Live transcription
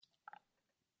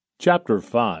Chapter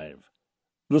 5.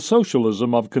 The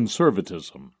Socialism of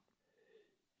Conservatism.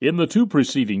 In the two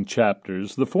preceding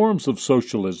chapters, the forms of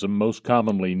socialism most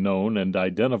commonly known and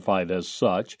identified as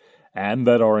such, and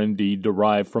that are indeed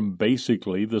derived from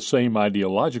basically the same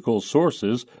ideological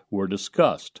sources, were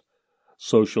discussed.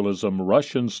 Socialism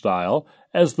Russian style,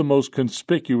 as the most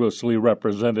conspicuously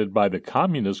represented by the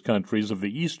communist countries of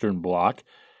the Eastern Bloc,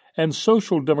 and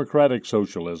social democratic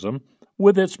socialism,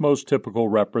 with its most typical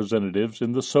representatives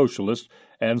in the socialist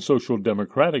and social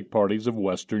democratic parties of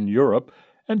Western Europe,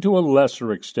 and to a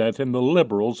lesser extent in the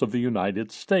liberals of the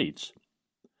United States.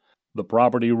 The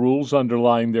property rules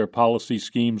underlying their policy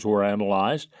schemes were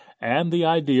analyzed, and the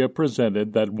idea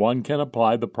presented that one can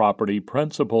apply the property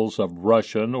principles of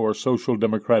Russian or social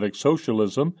democratic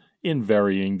socialism in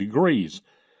varying degrees.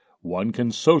 One can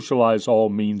socialize all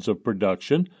means of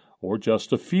production, or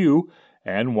just a few,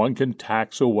 and one can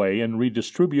tax away and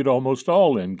redistribute almost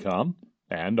all income,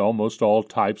 and almost all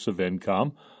types of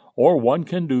income, or one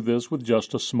can do this with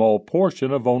just a small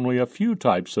portion of only a few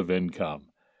types of income.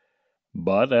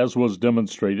 But, as was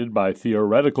demonstrated by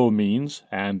theoretical means,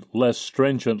 and less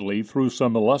stringently through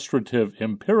some illustrative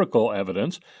empirical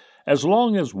evidence, as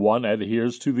long as one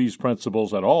adheres to these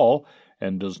principles at all,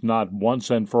 and does not once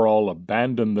and for all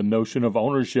abandon the notion of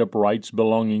ownership rights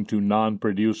belonging to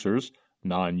non-producers,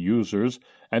 non-users,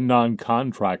 and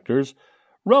non-contractors,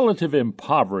 relative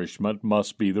impoverishment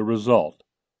must be the result.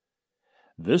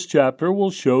 This chapter will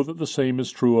show that the same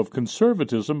is true of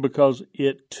conservatism because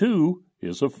it, too,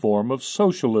 is a form of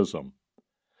socialism.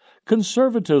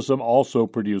 Conservatism also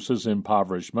produces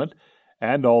impoverishment,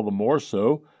 and all the more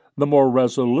so, the more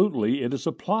resolutely it is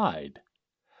applied.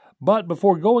 But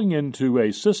before going into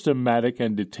a systematic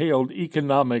and detailed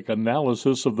economic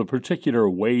analysis of the particular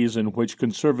ways in which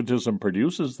conservatism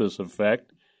produces this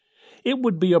effect, it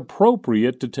would be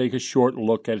appropriate to take a short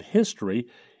look at history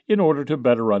in order to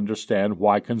better understand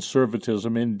why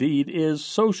conservatism indeed is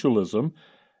socialism,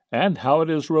 and how it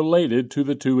is related to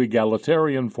the two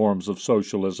egalitarian forms of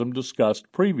socialism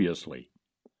discussed previously.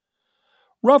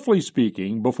 Roughly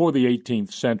speaking, before the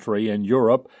 18th century in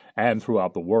Europe and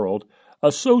throughout the world,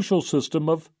 a social system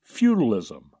of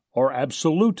feudalism, or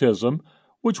absolutism,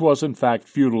 which was in fact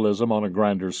feudalism on a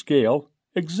grander scale,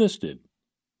 existed.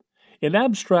 In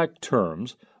abstract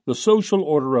terms, the social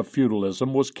order of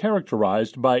feudalism was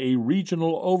characterized by a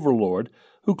regional overlord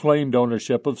who claimed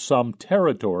ownership of some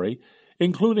territory,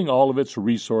 including all of its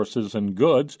resources and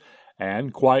goods,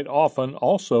 and quite often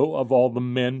also of all the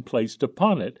men placed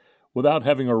upon it, without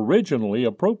having originally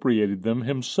appropriated them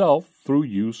himself through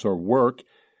use or work,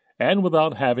 and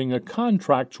without having a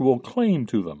contractual claim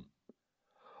to them.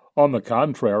 On the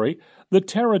contrary, the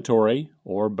territory,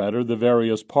 or better, the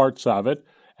various parts of it,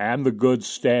 and the goods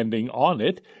standing on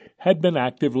it, had been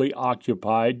actively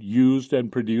occupied, used,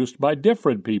 and produced by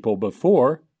different people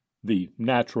before, the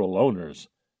natural owners.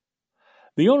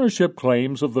 The ownership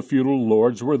claims of the feudal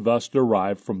lords were thus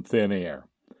derived from thin air.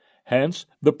 Hence,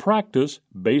 the practice,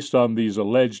 based on these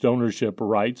alleged ownership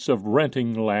rights of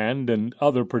renting land and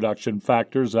other production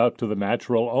factors out to the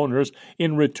natural owners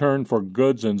in return for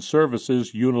goods and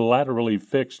services unilaterally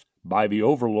fixed by the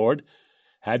overlord,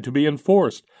 had to be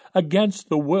enforced against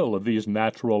the will of these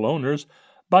natural owners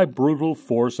by brutal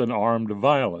force and armed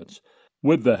violence,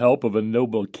 with the help of a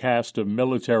noble caste of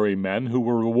military men who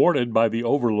were rewarded by the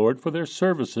overlord for their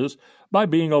services by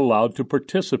being allowed to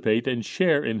participate and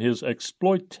share in his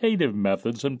exploitative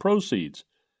methods and proceeds.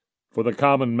 For the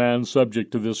common man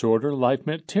subject to this order, life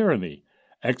meant tyranny,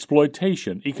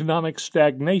 exploitation, economic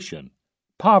stagnation,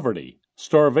 poverty,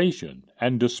 starvation,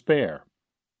 and despair.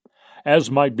 As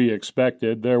might be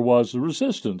expected, there was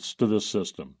resistance to this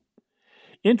system.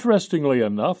 Interestingly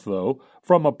enough, though,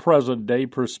 from a present-day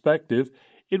perspective,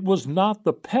 it was not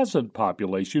the peasant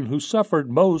population who suffered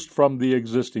most from the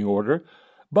existing order,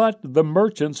 but the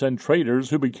merchants and traders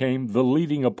who became the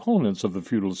leading opponents of the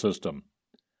feudal system.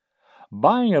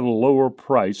 Buying at a lower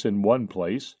price in one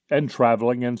place, and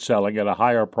traveling and selling at a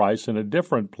higher price in a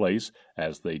different place,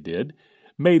 as they did,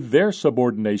 made their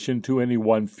subordination to any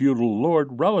one feudal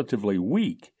lord relatively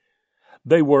weak.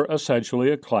 They were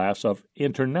essentially a class of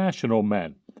international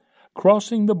men,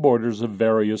 crossing the borders of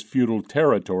various feudal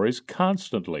territories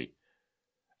constantly.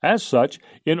 As such,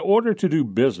 in order to do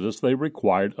business, they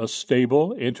required a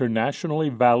stable, internationally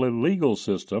valid legal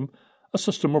system, a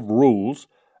system of rules,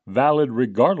 valid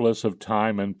regardless of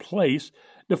time and place,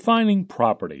 defining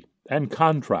property and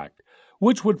contract,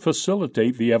 which would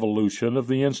facilitate the evolution of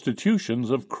the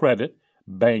institutions of credit,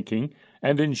 banking,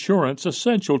 and insurance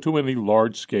essential to any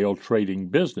large-scale trading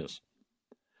business.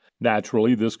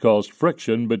 Naturally, this caused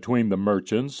friction between the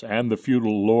merchants and the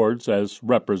feudal lords as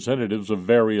representatives of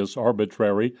various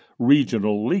arbitrary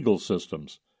regional legal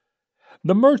systems.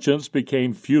 The merchants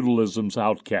became feudalism's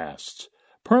outcasts,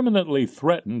 permanently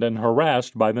threatened and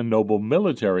harassed by the noble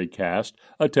military caste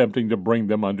attempting to bring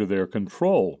them under their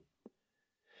control.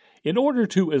 In order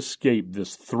to escape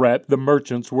this threat, the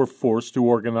merchants were forced to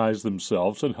organize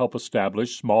themselves and help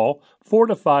establish small,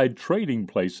 fortified trading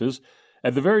places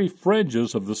at the very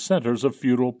fringes of the centers of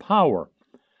feudal power.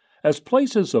 As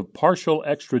places of partial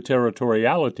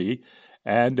extraterritoriality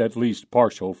and at least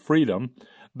partial freedom,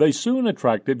 they soon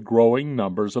attracted growing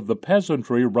numbers of the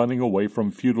peasantry running away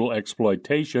from feudal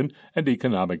exploitation and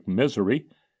economic misery,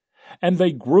 and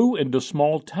they grew into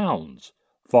small towns,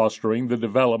 fostering the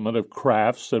development of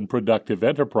crafts and productive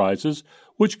enterprises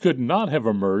which could not have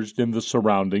emerged in the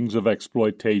surroundings of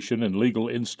exploitation and legal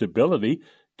instability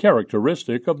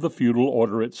characteristic of the feudal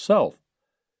order itself.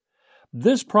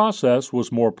 This process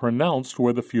was more pronounced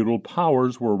where the feudal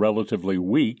powers were relatively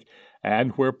weak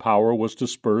and where power was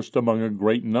dispersed among a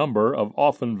great number of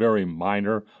often very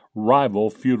minor, rival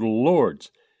feudal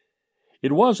lords.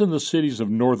 It was in the cities of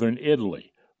northern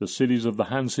Italy, the cities of the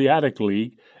Hanseatic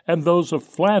League, and those of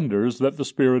Flanders that the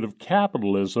spirit of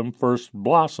capitalism first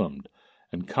blossomed,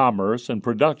 and commerce and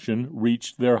production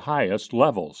reached their highest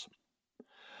levels.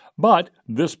 But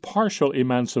this partial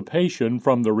emancipation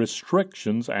from the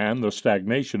restrictions and the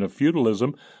stagnation of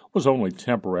feudalism was only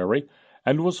temporary,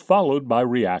 and was followed by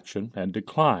reaction and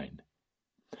decline.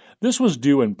 This was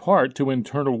due in part to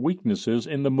internal weaknesses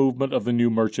in the movement of the new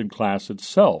merchant class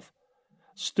itself.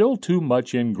 Still too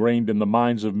much ingrained in the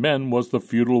minds of men was the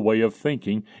feudal way of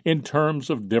thinking in terms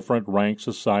of different ranks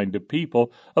assigned to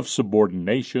people, of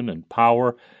subordination and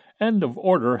power, and of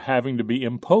order having to be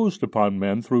imposed upon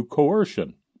men through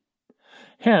coercion.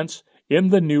 Hence, in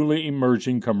the newly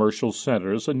emerging commercial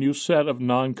centers, a new set of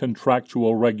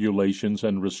non-contractual regulations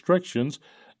and restrictions,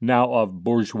 now of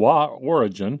bourgeois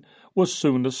origin, was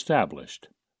soon established.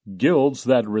 Guilds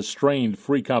that restrained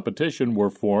free competition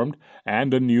were formed,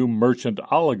 and a new merchant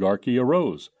oligarchy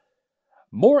arose.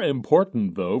 More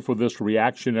important, though, for this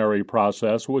reactionary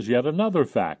process was yet another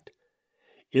fact.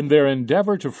 In their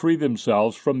endeavor to free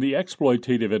themselves from the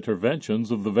exploitative interventions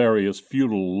of the various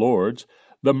feudal lords,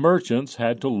 the merchants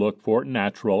had to look for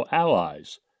natural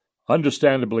allies.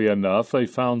 Understandably enough, they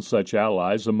found such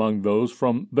allies among those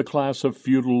from the class of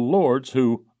feudal lords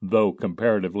who, though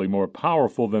comparatively more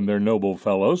powerful than their noble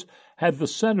fellows, had the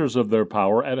centers of their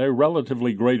power at a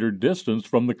relatively greater distance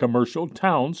from the commercial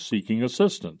towns seeking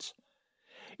assistance.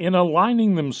 In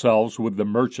aligning themselves with the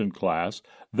merchant class,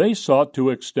 they sought to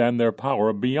extend their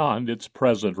power beyond its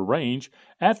present range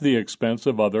at the expense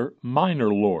of other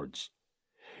minor lords.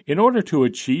 In order to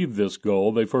achieve this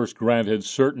goal, they first granted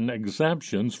certain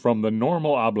exemptions from the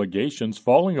normal obligations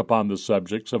falling upon the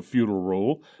subjects of feudal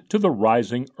rule to the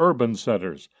rising urban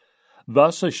centers,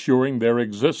 thus assuring their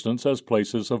existence as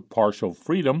places of partial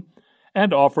freedom,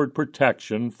 and offered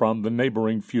protection from the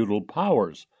neighboring feudal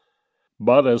powers.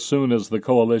 But as soon as the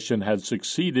coalition had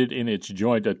succeeded in its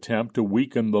joint attempt to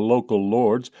weaken the local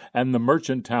lords, and the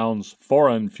merchant town's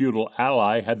foreign feudal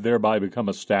ally had thereby become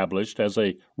established as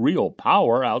a real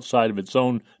power outside of its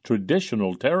own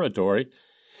traditional territory,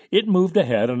 it moved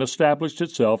ahead and established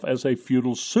itself as a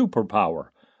feudal superpower,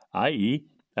 i.e.,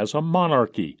 as a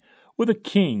monarchy, with a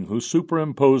king who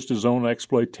superimposed his own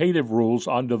exploitative rules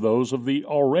onto those of the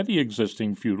already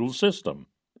existing feudal system.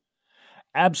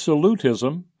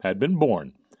 Absolutism had been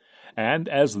born, and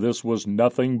as this was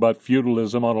nothing but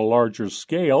feudalism on a larger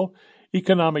scale,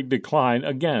 economic decline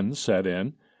again set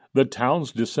in, the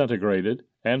towns disintegrated,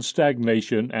 and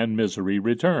stagnation and misery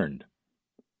returned.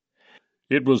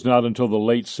 It was not until the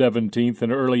late 17th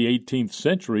and early 18th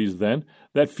centuries, then,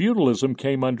 that feudalism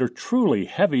came under truly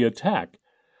heavy attack.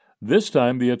 This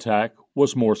time the attack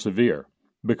was more severe,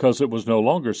 because it was no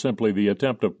longer simply the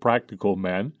attempt of practical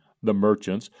men, the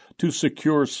merchants, to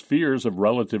secure spheres of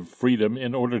relative freedom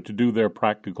in order to do their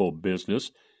practical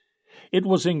business. It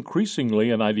was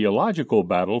increasingly an ideological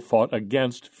battle fought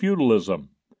against feudalism.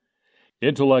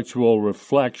 Intellectual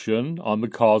reflection on the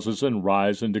causes and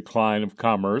rise and decline of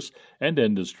commerce and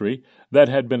industry that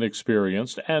had been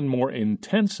experienced, and more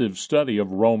intensive study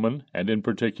of Roman, and in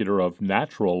particular of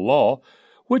natural law,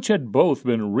 which had both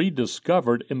been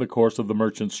rediscovered in the course of the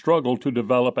merchant struggle to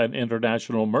develop an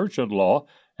international merchant law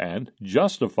and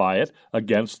justify it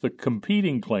against the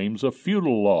competing claims of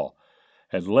feudal law,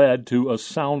 had led to a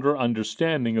sounder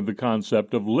understanding of the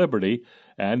concept of liberty,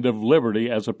 and of liberty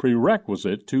as a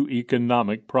prerequisite to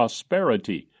economic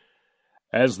prosperity.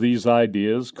 As these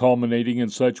ideas, culminating in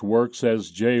such works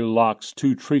as J. Locke's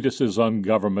Two Treatises on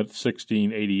Government,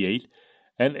 1688,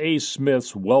 and A.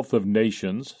 Smith's Wealth of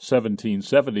Nations,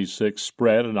 1776,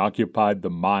 spread and occupied the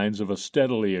minds of a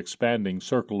steadily expanding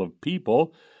circle of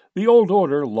people, the old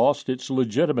order lost its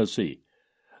legitimacy.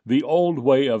 The old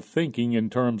way of thinking in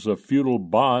terms of feudal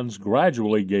bonds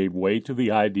gradually gave way to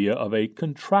the idea of a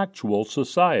contractual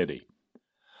society.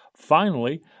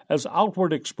 Finally, as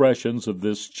outward expressions of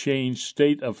this changed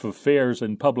state of affairs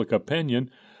and public opinion,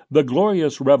 the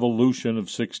Glorious Revolution of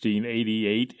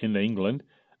 1688 in England,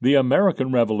 the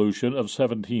American Revolution of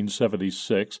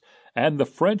 1776, and the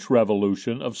French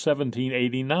Revolution of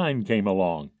 1789 came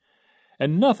along,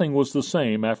 and nothing was the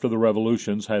same after the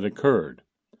revolutions had occurred.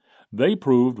 They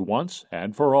proved once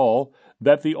and for all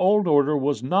that the old order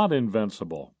was not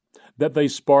invincible, that they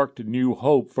sparked new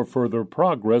hope for further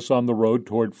progress on the road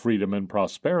toward freedom and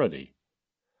prosperity.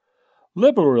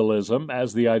 Liberalism,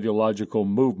 as the ideological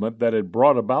movement that had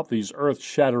brought about these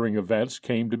earth-shattering events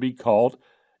came to be called,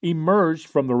 emerged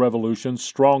from the revolution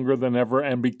stronger than ever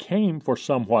and became, for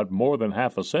somewhat more than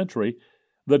half a century,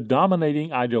 the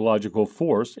dominating ideological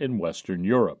force in Western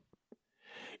Europe.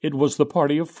 It was the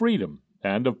party of freedom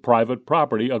and of private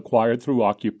property acquired through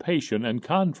occupation and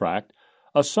contract,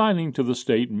 assigning to the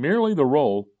state merely the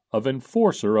role of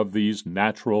enforcer of these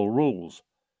natural rules.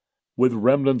 With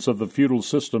remnants of the feudal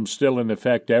system still in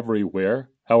effect everywhere,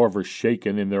 however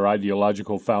shaken in their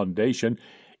ideological foundation,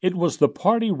 it was the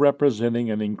party representing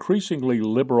an increasingly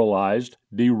liberalized,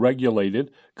 deregulated,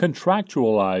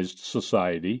 contractualized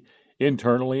society,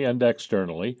 internally and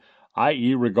externally,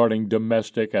 i.e., regarding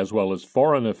domestic as well as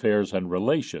foreign affairs and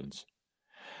relations.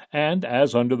 And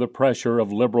as under the pressure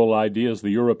of liberal ideas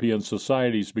the European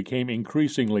societies became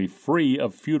increasingly free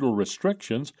of feudal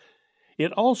restrictions,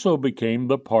 it also became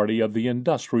the party of the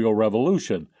Industrial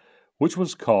Revolution, which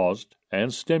was caused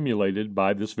and stimulated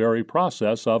by this very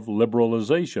process of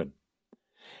liberalization.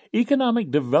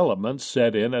 Economic development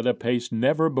set in at a pace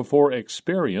never before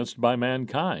experienced by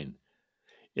mankind.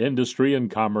 Industry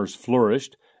and commerce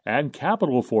flourished, and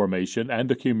capital formation and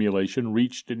accumulation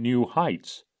reached new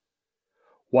heights.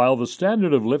 While the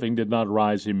standard of living did not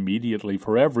rise immediately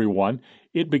for everyone,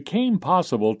 it became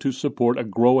possible to support a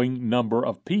growing number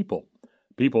of people,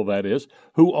 that is,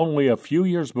 who only a few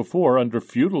years before, under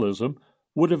feudalism,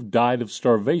 would have died of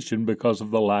starvation because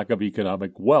of the lack of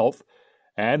economic wealth,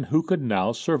 and who could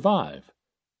now survive.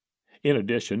 In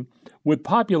addition, with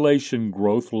population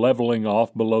growth leveling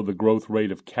off below the growth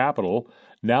rate of capital,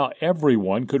 now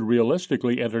everyone could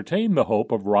realistically entertain the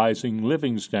hope of rising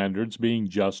living standards being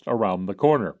just around the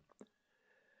corner.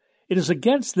 It is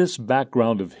against this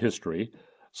background of history,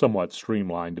 somewhat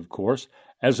streamlined, of course,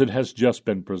 as it has just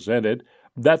been presented,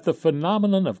 that the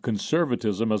phenomenon of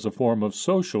conservatism as a form of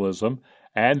socialism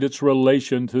and its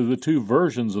relation to the two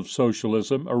versions of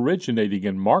socialism originating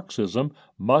in Marxism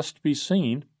must be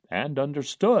seen and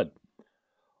understood.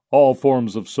 All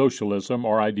forms of socialism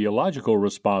are ideological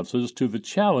responses to the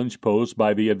challenge posed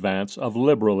by the advance of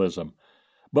liberalism,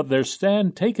 but their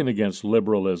stand taken against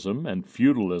liberalism and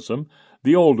feudalism,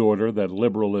 the old order that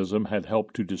liberalism had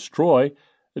helped to destroy,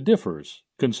 differs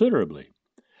considerably.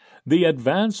 The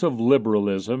advance of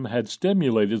liberalism had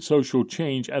stimulated social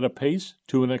change at a pace,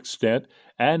 to an extent,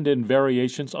 and in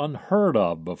variations unheard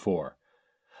of before.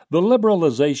 The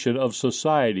liberalization of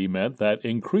society meant that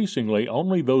increasingly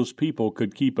only those people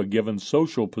could keep a given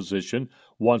social position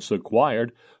once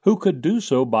acquired who could do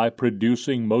so by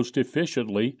producing most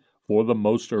efficiently for the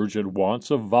most urgent wants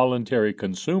of voluntary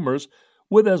consumers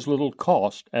with as little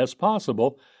cost as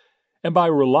possible, and by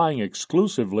relying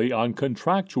exclusively on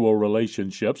contractual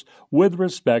relationships with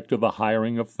respect to the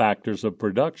hiring of factors of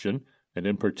production, and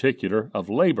in particular of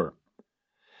labor.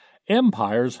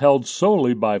 Empires held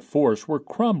solely by force were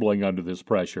crumbling under this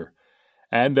pressure,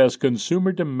 and as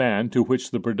consumer demand to which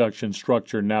the production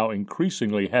structure now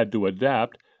increasingly had to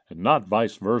adapt, and not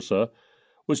vice versa,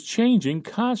 was changing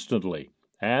constantly,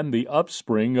 and the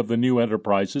upspring of the new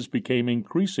enterprises became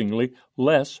increasingly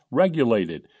less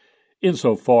regulated,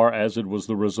 insofar as it was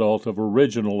the result of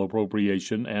original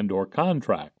appropriation and or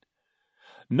contract.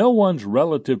 No one's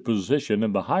relative position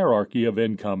in the hierarchy of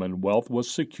income and wealth was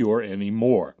secure any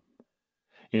more.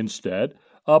 Instead,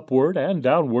 upward and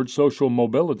downward social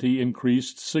mobility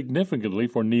increased significantly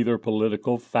for neither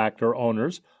political factor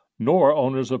owners nor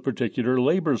owners of particular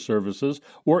labor services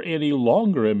were any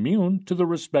longer immune to the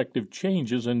respective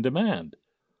changes in demand.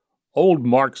 Old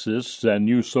Marxists and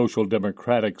new social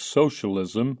democratic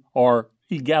socialism are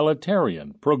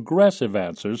egalitarian, progressive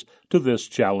answers to this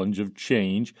challenge of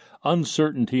change,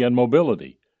 uncertainty, and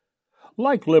mobility.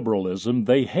 Like liberalism,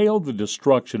 they hailed the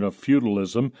destruction of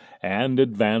feudalism and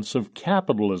advance of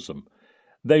capitalism.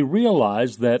 They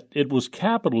realized that it was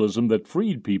capitalism that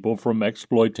freed people from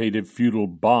exploitative feudal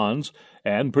bonds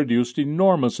and produced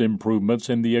enormous improvements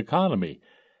in the economy.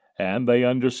 And they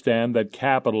understand that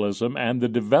capitalism and the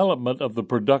development of the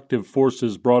productive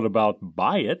forces brought about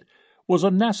by it was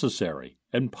a necessary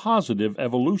and positive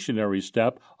evolutionary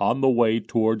step on the way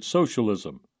toward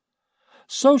socialism.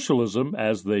 Socialism,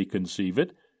 as they conceive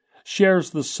it, shares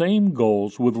the same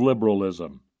goals with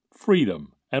liberalism,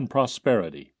 freedom, and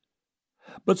prosperity.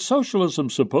 But socialism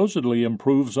supposedly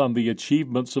improves on the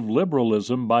achievements of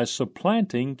liberalism by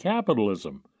supplanting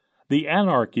capitalism, the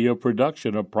anarchy of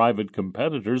production of private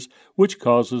competitors which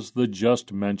causes the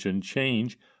just mentioned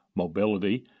change,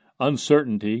 mobility,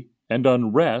 uncertainty, and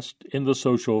unrest in the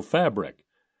social fabric,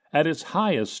 at its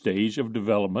highest stage of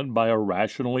development by a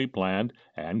rationally planned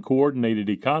and coordinated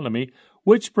economy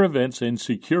which prevents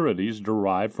insecurities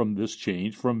derived from this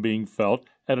change from being felt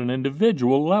at an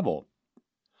individual level.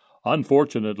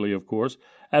 Unfortunately, of course,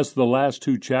 as the last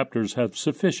two chapters have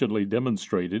sufficiently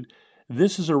demonstrated,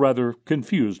 this is a rather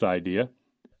confused idea.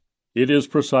 It is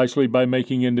precisely by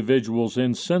making individuals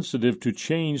insensitive to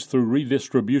change through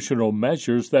redistributional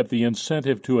measures that the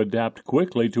incentive to adapt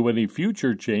quickly to any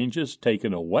future change is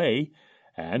taken away,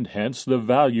 and hence the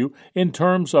value in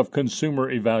terms of consumer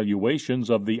evaluations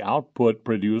of the output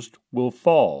produced will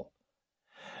fall.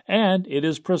 And it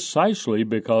is precisely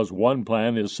because one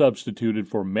plan is substituted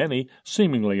for many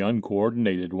seemingly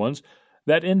uncoordinated ones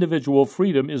that individual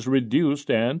freedom is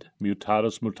reduced and,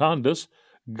 mutatis mutandis,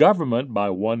 government by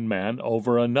one man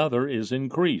over another is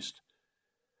increased.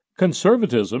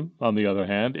 Conservatism, on the other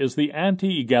hand, is the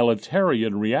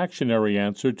anti-egalitarian reactionary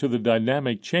answer to the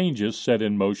dynamic changes set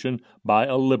in motion by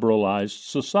a liberalized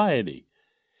society.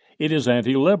 It is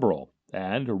anti-liberal,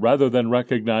 and, rather than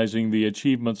recognizing the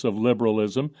achievements of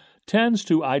liberalism, tends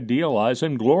to idealize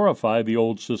and glorify the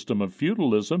old system of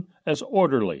feudalism as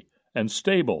orderly and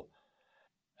stable.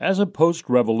 As a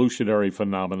post-revolutionary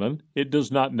phenomenon, it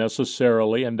does not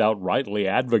necessarily and outrightly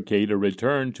advocate a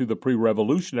return to the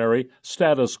pre-revolutionary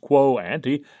status quo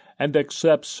ante and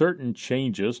accepts certain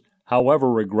changes,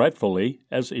 however regretfully,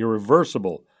 as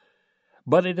irreversible.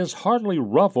 But it is hardly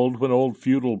ruffled when old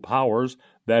feudal powers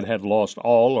that had lost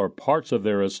all or parts of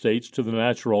their estates to the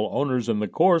natural owners in the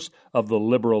course of the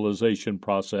liberalization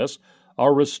process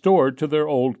are restored to their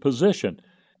old position,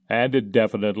 and it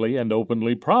definitely and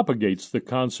openly propagates the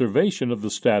conservation of the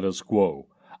status quo,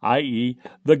 i.e.,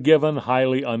 the given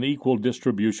highly unequal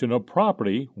distribution of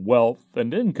property, wealth,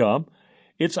 and income.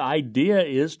 Its idea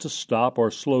is to stop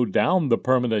or slow down the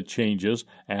permanent changes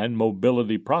and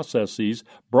mobility processes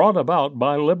brought about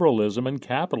by liberalism and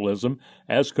capitalism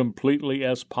as completely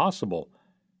as possible,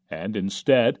 and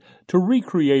instead to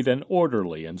recreate an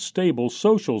orderly and stable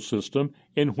social system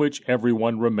in which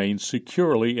everyone remains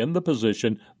securely in the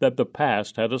position that the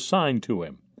past had assigned to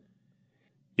him.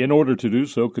 In order to do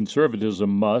so, conservatism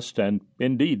must, and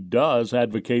indeed does,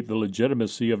 advocate the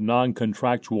legitimacy of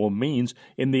non-contractual means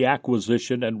in the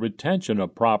acquisition and retention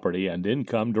of property and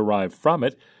income derived from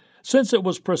it, since it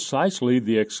was precisely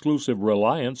the exclusive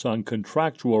reliance on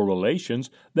contractual relations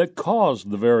that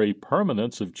caused the very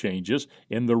permanence of changes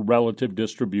in the relative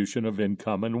distribution of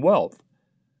income and wealth.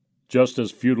 Just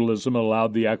as feudalism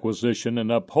allowed the acquisition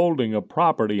and upholding of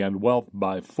property and wealth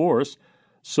by force,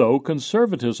 so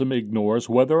conservatism ignores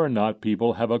whether or not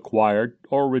people have acquired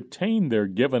or retained their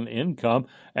given income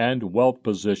and wealth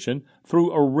position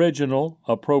through original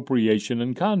appropriation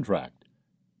and contract.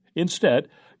 Instead,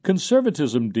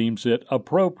 conservatism deems it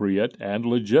appropriate and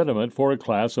legitimate for a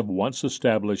class of once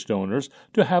established owners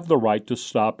to have the right to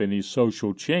stop any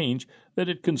social change that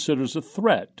it considers a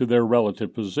threat to their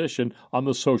relative position on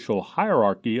the social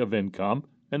hierarchy of income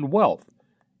and wealth,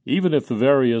 even if the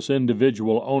various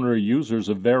individual owner-users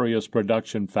of various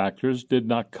production factors did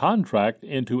not contract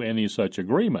into any such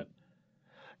agreement.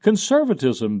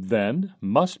 Conservatism, then,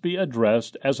 must be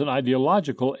addressed as an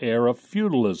ideological heir of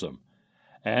feudalism,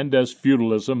 and as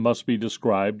feudalism must be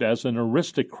described as an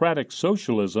aristocratic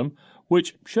socialism,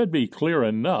 which should be clear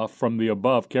enough from the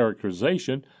above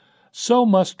characterization, so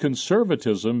must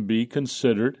conservatism be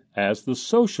considered as the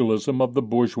socialism of the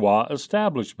bourgeois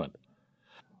establishment.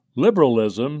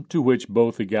 Liberalism, to which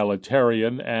both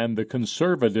egalitarian and the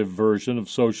conservative version of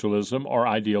socialism are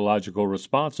ideological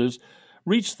responses,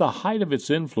 reached the height of its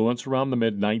influence around the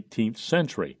mid-19th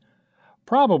century.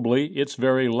 Probably its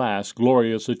very last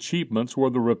glorious achievements were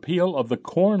the repeal of the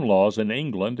Corn Laws in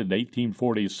England in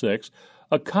 1846,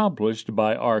 accomplished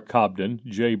by R. Cobden,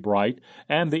 J. Bright,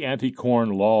 and the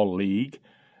Anti-Corn Law League,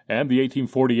 and the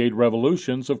 1848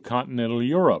 revolutions of continental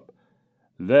Europe.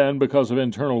 Then, because of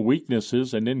internal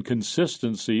weaknesses and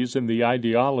inconsistencies in the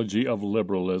ideology of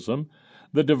liberalism,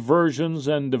 the diversions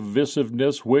and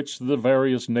divisiveness which the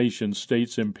various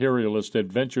nation-states' imperialist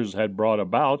adventures had brought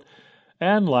about,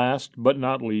 and last but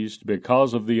not least,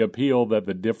 because of the appeal that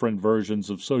the different versions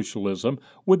of socialism,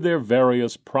 with their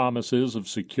various promises of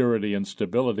security and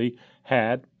stability,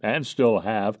 had, and still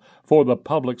have, for the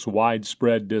public's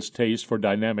widespread distaste for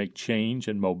dynamic change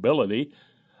and mobility,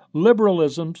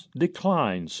 liberalism's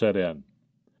decline set in.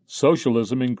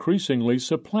 Socialism increasingly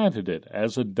supplanted it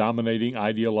as a dominating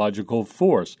ideological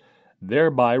force,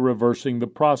 thereby reversing the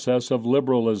process of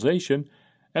liberalization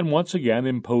and once again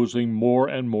imposing more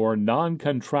and more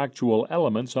non-contractual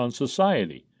elements on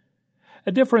society.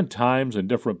 At different times and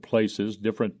different places,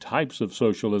 different types of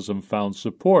socialism found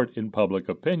support in public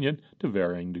opinion to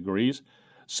varying degrees,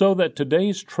 so that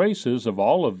today's traces of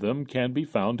all of them can be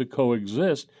found to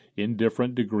coexist in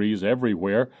different degrees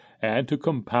everywhere and to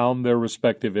compound their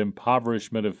respective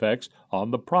impoverishment effects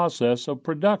on the process of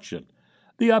production,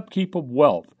 the upkeep of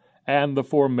wealth, and the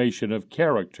formation of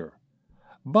character.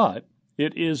 But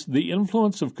it is the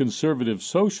influence of conservative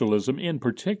socialism in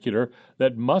particular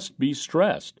that must be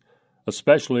stressed,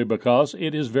 especially because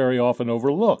it is very often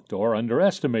overlooked or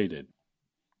underestimated.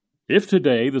 If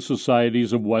today the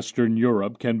societies of Western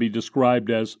Europe can be described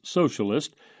as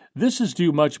socialist, this is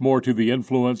due much more to the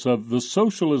influence of the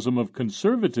socialism of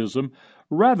conservatism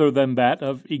rather than that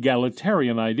of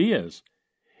egalitarian ideas.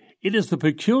 It is the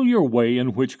peculiar way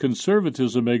in which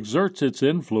conservatism exerts its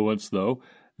influence, though,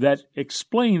 that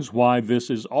explains why this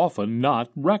is often not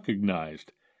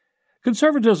recognized.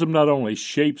 Conservatism not only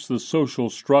shapes the social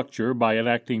structure by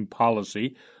enacting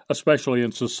policy, especially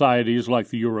in societies like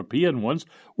the European ones,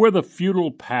 where the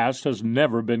feudal past has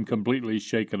never been completely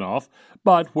shaken off,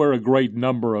 but where a great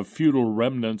number of feudal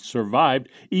remnants survived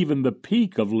even the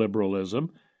peak of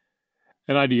liberalism.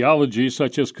 An ideology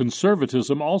such as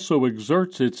conservatism also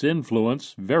exerts its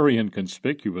influence, very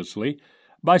inconspicuously,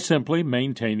 by simply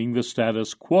maintaining the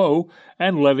status quo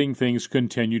and letting things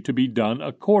continue to be done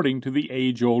according to the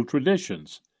age-old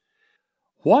traditions.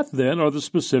 What, then, are the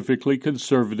specifically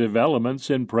conservative elements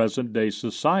in present-day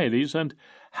societies, and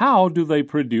how do they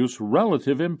produce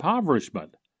relative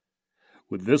impoverishment?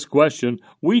 With this question,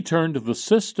 we turn to the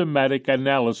systematic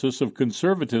analysis of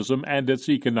conservatism and its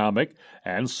economic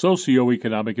and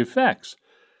socio-economic effects.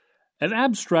 An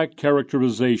abstract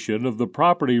characterization of the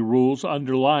property rules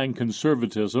underlying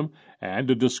conservatism and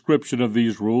a description of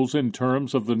these rules in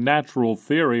terms of the natural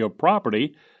theory of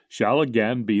property shall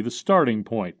again be the starting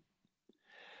point.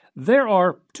 There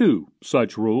are two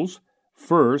such rules.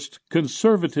 First,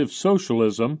 conservative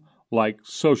socialism, like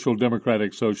social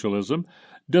democratic socialism,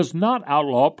 does not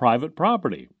outlaw private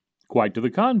property. Quite to the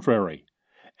contrary.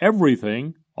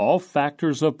 Everything, all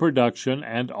factors of production,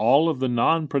 and all of the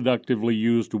non-productively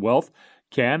used wealth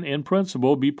can, in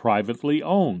principle, be privately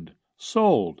owned,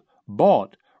 sold,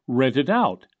 bought, rented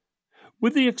out,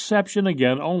 with the exception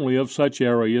again only of such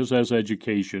areas as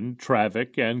education,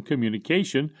 traffic and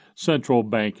communication, central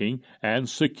banking, and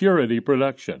security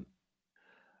production.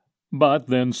 But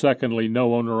then, secondly,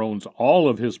 no owner owns all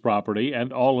of his property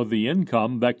and all of the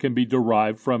income that can be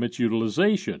derived from its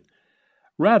utilization.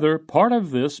 Rather, part of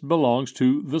this belongs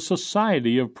to the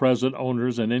society of present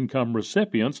owners and income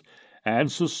recipients,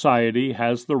 and society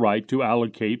has the right to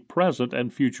allocate present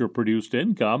and future produced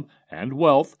income and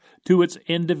wealth to its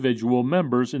individual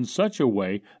members in such a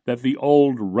way that the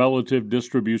old relative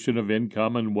distribution of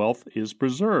income and wealth is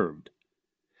preserved.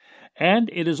 And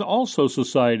it is also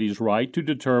society's right to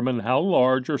determine how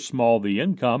large or small the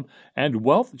income and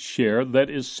wealth share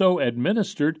that is so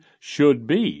administered should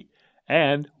be,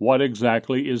 and what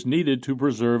exactly is needed to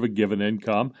preserve a given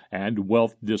income and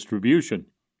wealth distribution.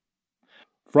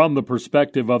 From the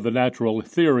perspective of the natural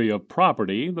theory of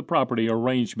property, the property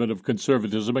arrangement of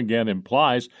conservatism again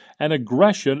implies an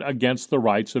aggression against the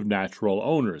rights of natural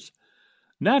owners.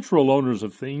 Natural owners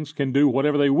of things can do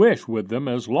whatever they wish with them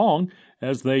as long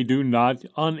as they do not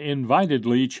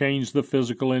uninvitedly change the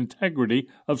physical integrity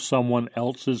of someone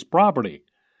else's property.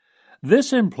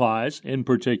 This implies, in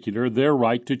particular, their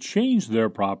right to change their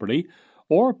property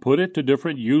or put it to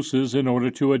different uses in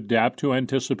order to adapt to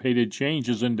anticipated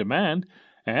changes in demand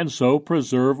and so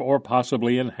preserve or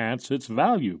possibly enhance its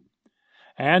value.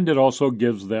 And it also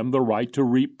gives them the right to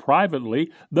reap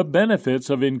privately the benefits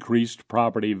of increased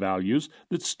property values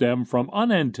that stem from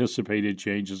unanticipated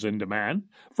changes in demand,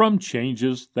 from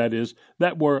changes,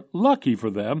 that were lucky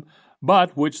for them,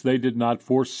 but which they did not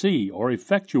foresee or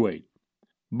effectuate.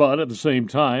 But at the same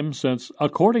time, since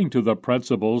according to the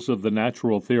principles of the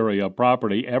natural theory of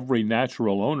property, every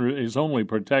natural owner is only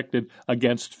protected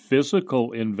against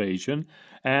physical invasion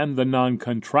and the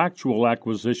non-contractual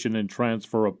acquisition and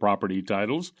transfer of property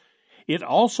titles, it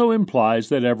also implies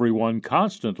that everyone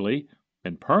constantly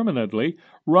and permanently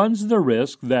runs the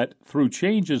risk that through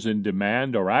changes in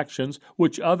demand or actions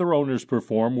which other owners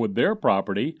perform with their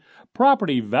property,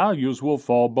 property values will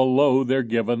fall below their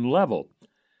given level.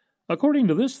 According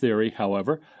to this theory,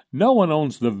 however, no one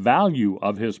owns the value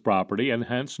of his property, and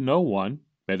hence no one,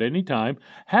 at any time,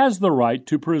 has the right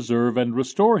to preserve and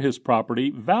restore his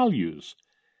property values.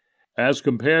 As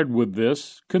compared with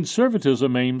this,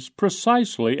 conservatism aims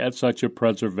precisely at such a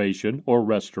preservation or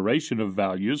restoration of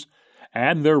values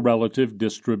and their relative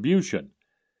distribution.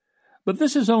 But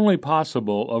this is only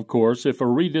possible, of course, if a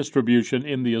redistribution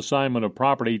in the assignment of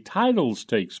property titles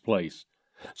takes place,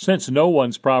 since no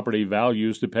one's property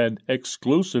values depend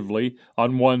exclusively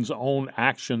on one's own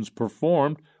actions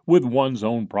performed with one's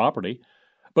own property,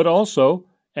 but also,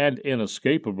 and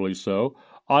inescapably so,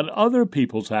 on other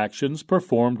people's actions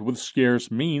performed with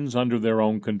scarce means under their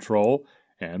own control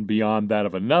and beyond that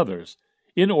of another's.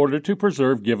 In order to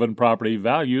preserve given property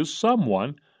values,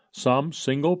 someone, some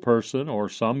single person or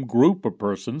some group of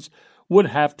persons, would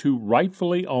have to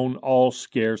rightfully own all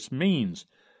scarce means,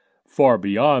 far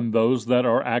beyond those that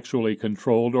are actually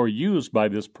controlled or used by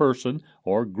this person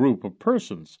or group of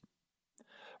persons.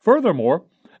 Furthermore,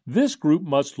 this group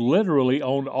must literally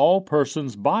own all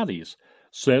persons' bodies,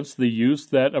 since the use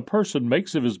that a person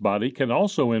makes of his body can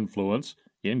also influence,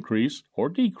 increase, or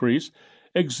decrease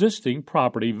existing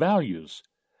property values.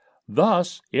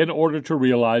 Thus, in order to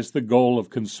realize the goal of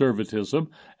conservatism,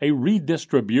 a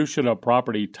redistribution of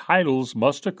property titles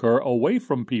must occur away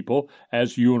from people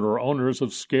as owners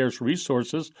of scarce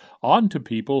resources onto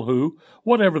people who,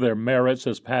 whatever their merits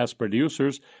as past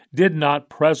producers, did not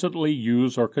presently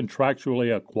use or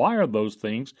contractually acquire those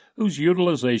things whose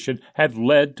utilization had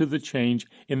led to the change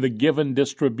in the given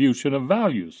distribution of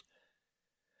values.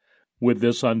 With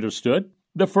this understood,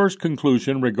 the first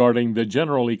conclusion regarding the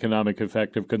general economic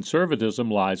effect of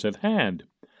conservatism lies at hand.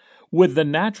 With the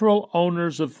natural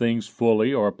owners of things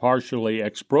fully or partially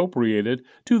expropriated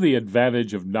to the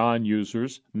advantage of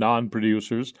non-users,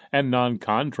 non-producers, and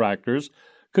non-contractors,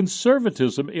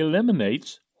 conservatism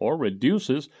eliminates or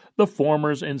reduces the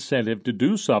former's incentive to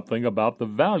do something about the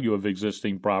value of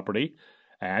existing property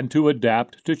and to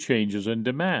adapt to changes in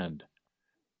demand.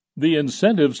 The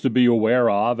incentives to be aware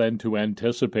of and to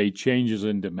anticipate changes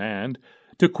in demand,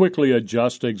 to quickly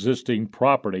adjust existing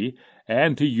property,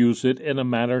 and to use it in a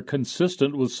manner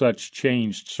consistent with such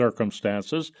changed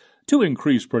circumstances, to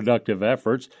increase productive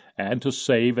efforts, and to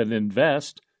save and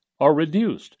invest, are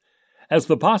reduced, as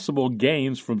the possible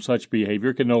gains from such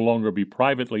behavior can no longer be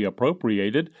privately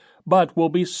appropriated, but will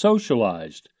be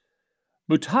socialized.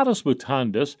 Mutatis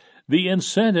mutandis, the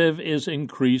incentive is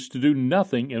increased to do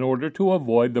nothing in order to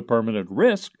avoid the permanent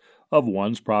risk of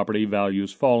one's property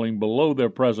values falling below their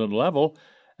present level,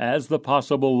 as the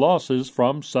possible losses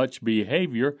from such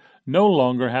behavior no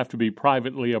longer have to be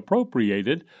privately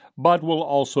appropriated, but will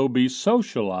also be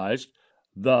socialized.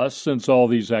 Thus, since all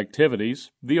these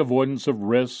activities, the avoidance of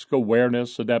risk,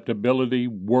 awareness, adaptability,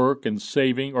 work, and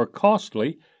saving, are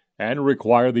costly, and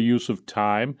require the use of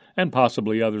time and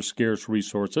possibly other scarce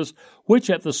resources, which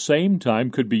at the same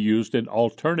time could be used in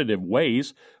alternative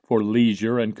ways for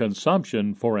leisure and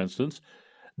consumption, for instance,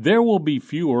 there will be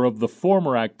fewer of the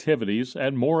former activities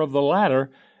and more of the latter,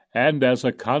 and as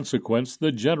a consequence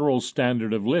the general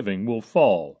standard of living will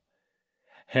fall.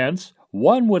 Hence,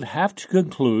 one would have to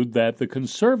conclude that the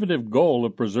conservative goal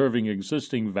of preserving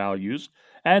existing values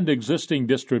and existing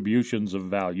distributions of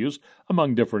values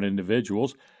among different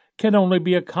individuals can only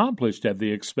be accomplished at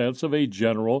the expense of a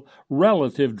general,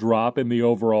 relative drop in the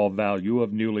overall value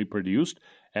of newly produced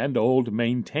and old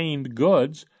maintained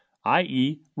goods,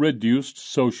 i.e., reduced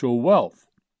social wealth.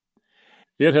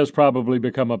 It has probably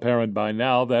become apparent by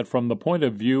now that from the point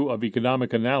of view of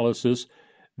economic analysis,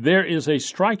 there is a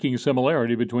striking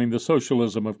similarity between the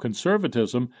socialism of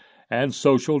conservatism and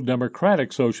social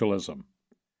democratic socialism.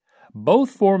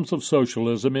 Both forms of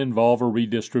socialism involve a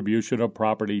redistribution of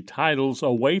property titles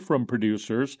away from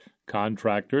producers,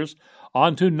 contractors,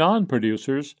 onto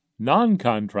non-producers,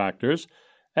 non-contractors,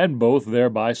 and both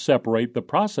thereby separate the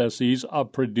processes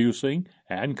of producing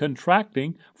and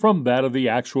contracting from that of the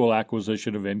actual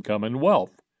acquisition of income and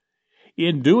wealth.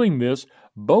 In doing this,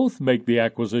 both make the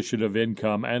acquisition of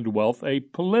income and wealth a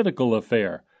political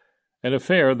affair, an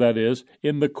affair, that is,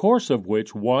 in the course of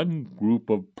which one group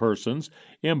of persons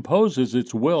imposes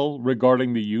its will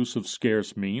regarding the use of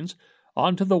scarce means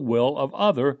onto the will of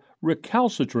other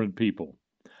recalcitrant people.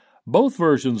 Both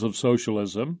versions of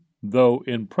socialism, though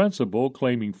in principle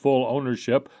claiming full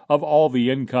ownership of all the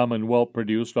income and wealth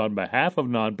produced on behalf of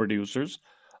non-producers,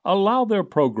 allow their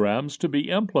programs to be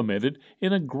implemented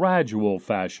in a gradual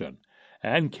fashion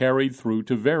and carried through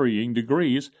to varying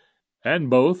degrees, and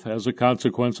both, as a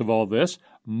consequence of all this,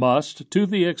 must, to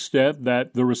the extent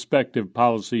that the respective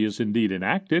policy is indeed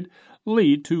enacted,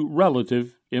 lead to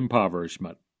relative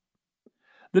impoverishment.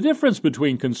 The difference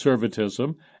between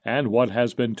conservatism and what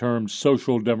has been termed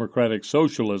social democratic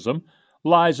socialism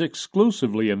lies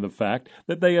exclusively in the fact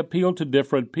that they appeal to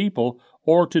different people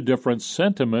or to different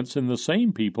sentiments in the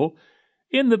same people,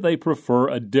 in that they prefer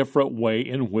a different way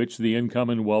in which the income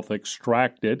and wealth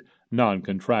extracted,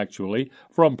 non-contractually,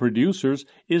 from producers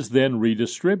is then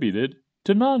redistributed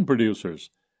to non-producers.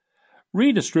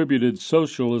 Redistributed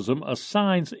socialism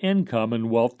assigns income and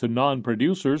wealth to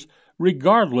non-producers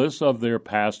regardless of their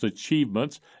past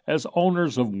achievements as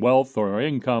owners of wealth or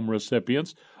income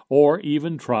recipients, or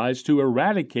even tries to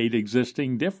eradicate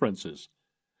existing differences.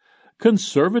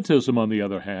 Conservatism, on the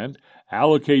other hand,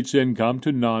 allocates income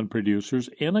to non-producers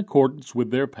in accordance with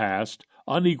their past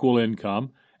unequal income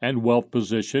and wealth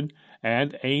position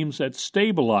and aims at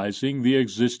stabilizing the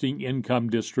existing income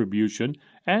distribution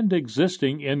and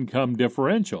existing income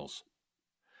differentials.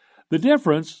 The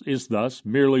difference is thus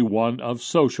merely one of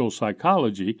social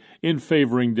psychology in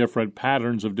favoring different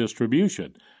patterns of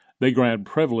distribution. They grant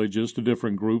privileges to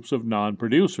different groups of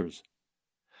non-producers.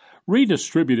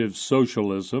 Redistributive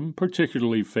socialism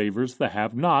particularly favors the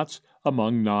have-nots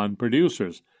among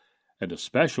non-producers, and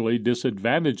especially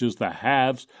disadvantages the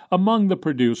haves among the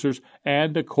producers,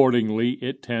 and accordingly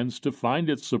it tends to find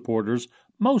its supporters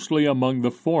mostly among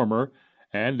the former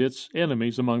and its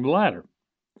enemies among the latter.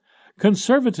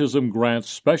 Conservatism grants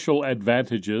special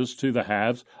advantages to the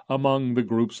haves among the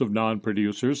groups of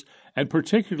non-producers and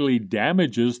particularly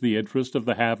damages the interest of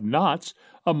the have-nots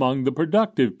among the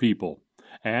productive people,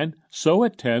 and so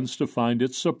it tends to find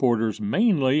its supporters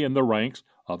mainly in the ranks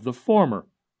of the former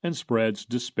and spreads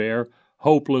despair,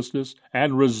 hopelessness,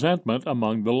 and resentment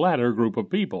among the latter group of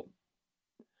people.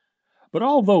 But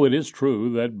although it is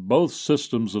true that both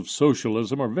systems of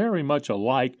socialism are very much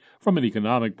alike from an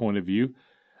economic point of view,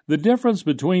 the difference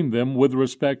between them with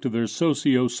respect to their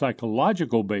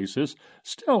socio-psychological basis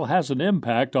still has an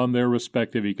impact on their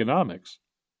respective economics.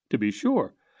 To be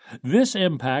sure, this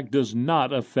impact does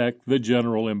not affect the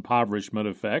general impoverishment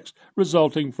effects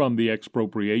resulting from the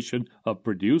expropriation of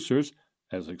producers,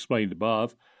 as explained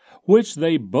above, which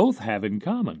they both have in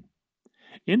common.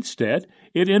 Instead,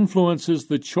 it influences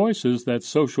the choices that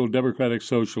social democratic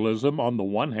socialism on the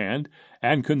one hand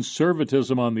and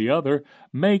conservatism on the other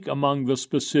make among the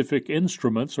specific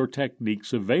instruments or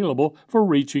techniques available for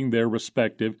reaching their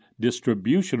respective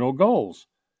distributional goals.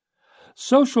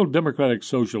 Social democratic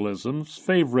socialism's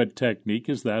favorite technique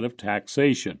is that of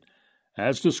taxation,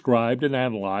 as described and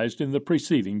analyzed in the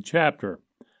preceding chapter.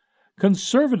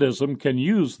 Conservatism can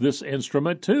use this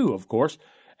instrument too, of course,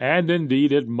 and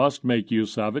indeed it must make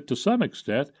use of it to some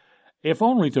extent, if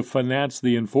only to finance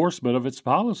the enforcement of its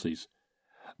policies.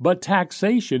 But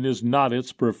taxation is not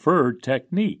its preferred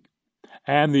technique,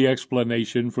 and the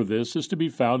explanation for this is to be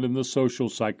found in the social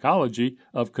psychology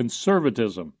of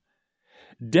conservatism.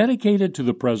 Dedicated to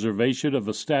the preservation of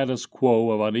the status quo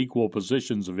of unequal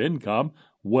positions of income,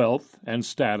 wealth, and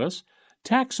status,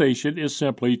 taxation is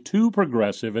simply too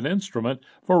progressive an instrument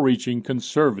for reaching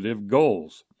conservative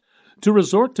goals. To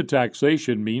resort to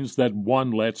taxation means that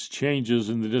one lets changes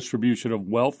in the distribution of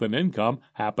wealth and income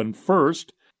happen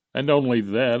first, and only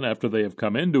then, after they have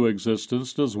come into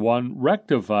existence, does one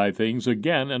rectify things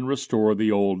again and restore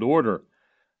the old order.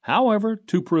 However,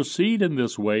 to proceed in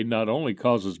this way not only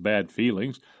causes bad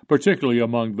feelings, particularly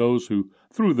among those who,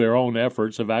 through their own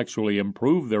efforts, have actually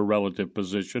improved their relative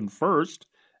position first,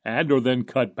 and are then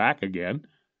cut back again,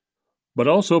 but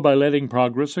also by letting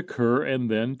progress occur and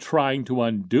then trying to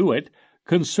undo it,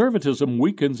 conservatism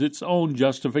weakens its own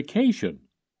justification,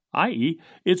 i.e.,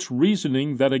 its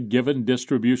reasoning that a given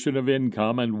distribution of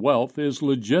income and wealth is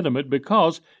legitimate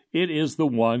because it is the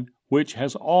one which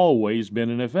has always been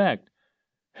in effect.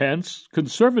 Hence,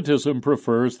 conservatism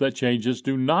prefers that changes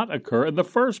do not occur in the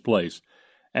first place,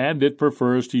 and it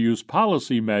prefers to use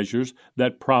policy measures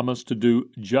that promise to do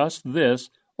just this,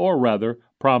 or rather,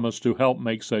 promise to help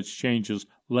make such changes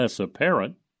less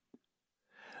apparent.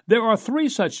 There are three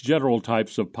such general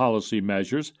types of policy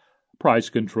measures: price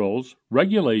controls,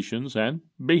 regulations, and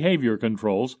behavior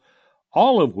controls,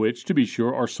 all of which, to be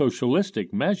sure, are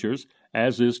socialistic measures,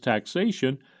 as is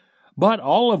taxation, but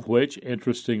all of which,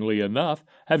 interestingly enough,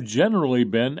 have generally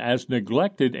been as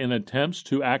neglected in attempts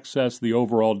to access the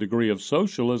overall degree of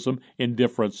socialism in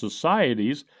different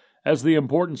societies as the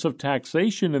importance of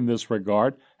taxation in this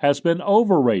regard has been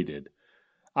overrated.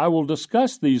 I will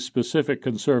discuss these specific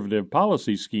conservative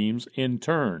policy schemes in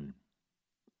turn.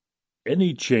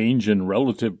 Any change in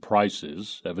relative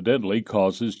prices evidently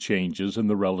causes changes in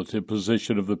the relative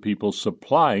position of the people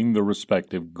supplying the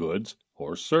respective goods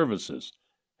or services.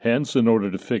 Hence, in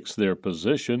order to fix their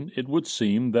position, it would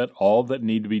seem that all that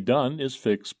need to be done is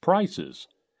fix prices.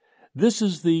 This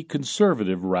is the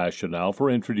conservative rationale for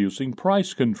introducing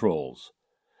price controls.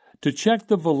 To check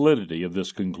the validity of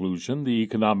this conclusion, the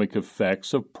economic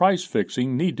effects of price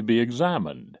fixing need to be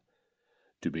examined.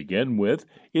 To begin with,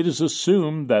 it is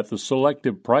assumed that the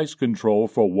selective price control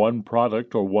for one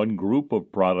product or one group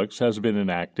of products has been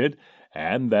enacted,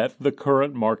 and that the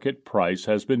current market price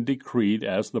has been decreed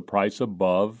as the price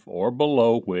above or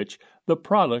below which the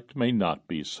product may not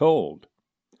be sold.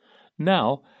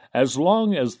 Now, as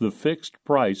long as the fixed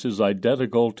price is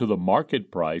identical to the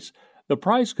market price, the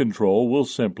price control will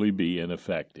simply be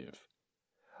ineffective.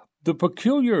 The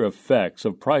peculiar effects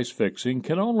of price fixing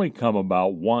can only come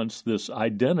about once this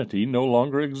identity no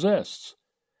longer exists.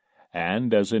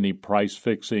 And as any price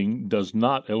fixing does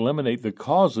not eliminate the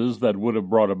causes that would have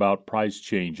brought about price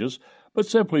changes, but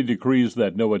simply decrees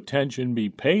that no attention be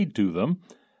paid to them,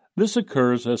 this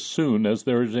occurs as soon as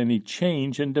there is any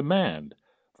change in demand,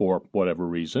 for whatever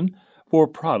reason, for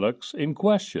products in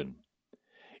question.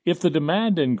 If the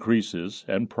demand increases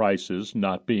and prices,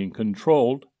 not being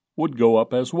controlled, would go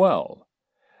up as well,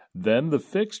 then the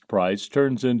fixed price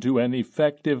turns into an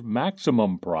effective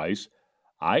maximum price,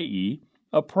 i.e.,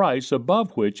 a price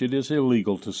above which it is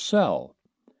illegal to sell.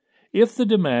 If the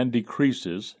demand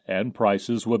decreases and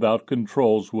prices without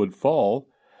controls would fall,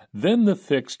 then the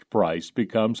fixed price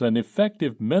becomes an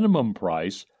effective minimum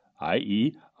price,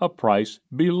 i.e., a price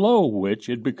below which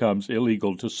it becomes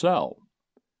illegal to sell.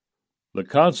 The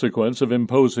consequence of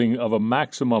imposing of a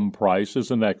maximum price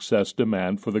is an excess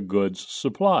demand for the goods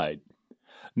supplied.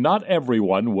 Not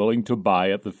everyone willing to buy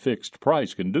at the fixed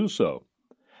price can do so,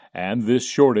 and this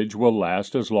shortage will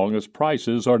last as long as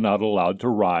prices are not allowed to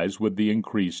rise with the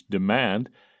increased demand,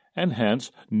 and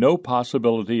hence no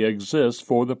possibility exists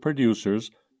for the producers,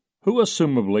 who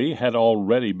assumably had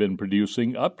already been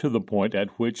producing up to the point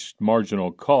at which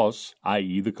marginal costs,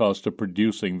 i.e., the cost of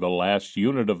producing the last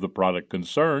unit of the product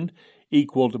concerned,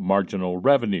 equaled marginal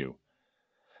revenue,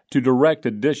 to direct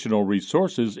additional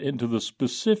resources into the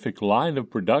specific line of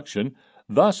production,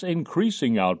 thus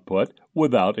increasing output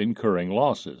without incurring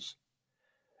losses.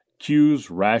 Queues,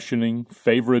 rationing,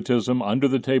 favoritism,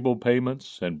 under-the-table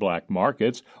payments, and black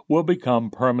markets will become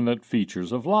permanent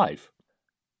features of life,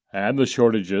 and the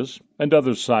shortages and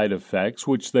other side effects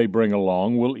which they bring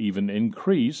along will even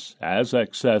increase, as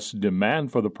excess demand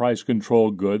for the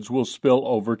price-controlled goods will spill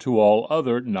over to all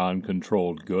other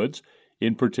non-controlled goods,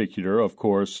 in particular, of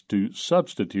course, to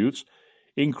substitutes,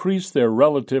 increase their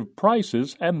relative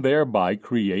prices, and thereby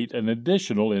create an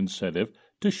additional incentive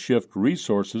to shift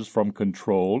resources from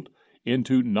controlled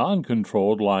into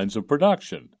non-controlled lines of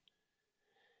production.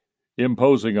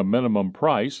 Imposing a minimum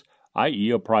price, i.e.,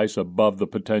 a price above the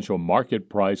potential market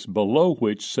price below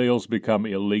which sales become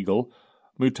illegal,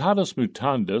 mutatis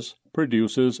mutandis,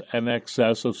 produces an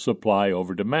excess of supply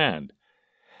over demand.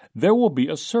 There will be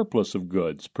a surplus of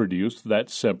goods produced that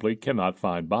simply cannot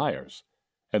find buyers.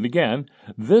 And again,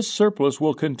 this surplus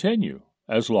will continue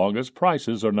as long as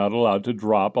prices are not allowed to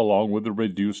drop along with the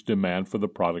reduced demand for the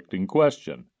product in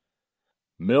question.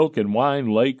 Milk and wine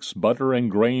lakes, butter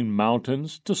and grain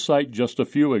mountains, to cite just a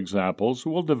few examples,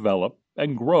 will develop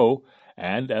and grow,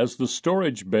 and as the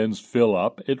storage bins fill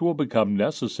up, it will become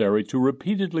necessary to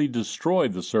repeatedly destroy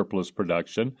the surplus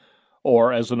production,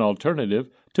 or, as an alternative,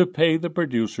 to pay the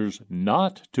producers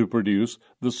not to produce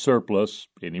the surplus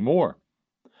anymore.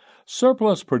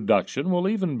 Surplus production will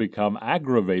even become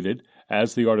aggravated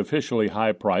as the artificially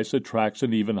high price attracts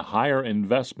an even higher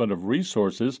investment of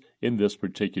resources in this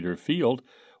particular field,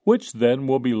 which then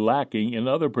will be lacking in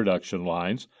other production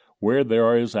lines where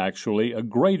there is actually a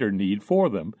greater need for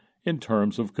them in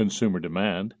terms of consumer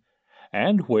demand,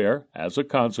 and where, as a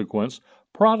consequence,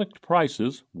 product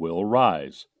prices will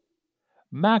rise.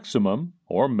 Maximum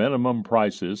or minimum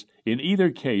prices, in either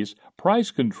case,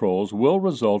 price controls will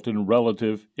result in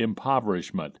relative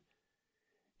impoverishment.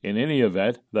 In any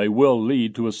event, they will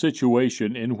lead to a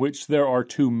situation in which there are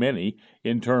too many,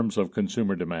 in terms of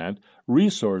consumer demand,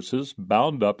 resources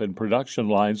bound up in production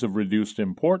lines of reduced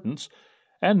importance,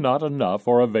 and not enough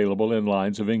are available in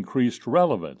lines of increased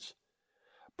relevance.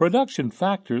 Production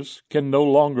factors can no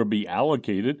longer be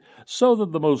allocated so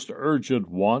that the most urgent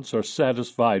wants are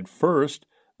satisfied first,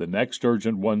 the next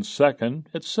urgent ones second,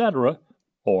 etc.,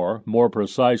 or, more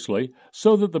precisely,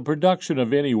 so that the production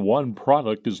of any one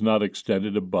product is not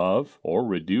extended above or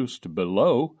reduced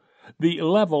below the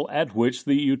level at which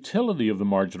the utility of the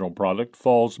marginal product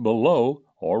falls below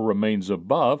or remains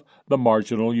above the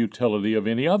marginal utility of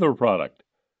any other product.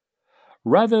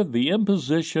 Rather, the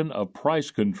imposition of price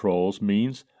controls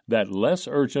means that less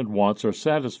urgent wants are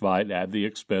satisfied at the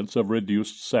expense of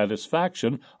reduced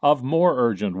satisfaction of more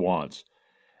urgent wants,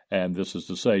 and this is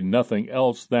to say nothing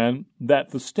else than that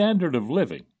the standard of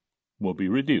living will be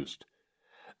reduced,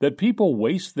 that people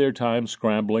waste their time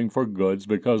scrambling for goods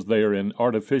because they are in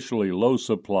artificially low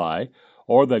supply,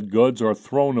 or that goods are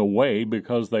thrown away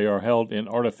because they are held in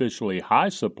artificially high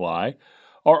supply,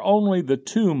 are only the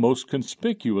two most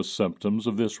conspicuous symptoms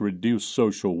of this reduced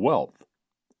social wealth.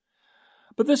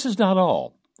 But this is not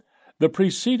all. The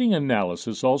preceding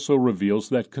analysis also reveals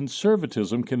that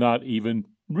conservatism cannot even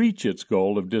reach its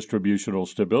goal of distributional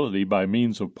stability by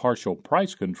means of partial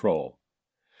price control.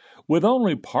 With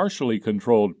only partially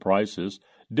controlled prices,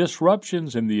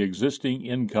 disruptions in the existing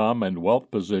income and wealth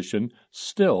position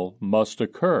still must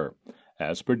occur,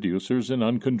 as producers in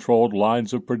uncontrolled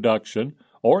lines of production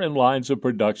or in lines of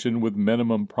production with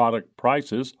minimum product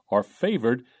prices are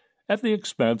favored at the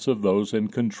expense of those in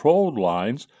controlled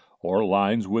lines or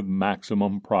lines with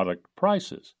maximum product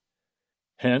prices.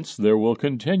 Hence, there will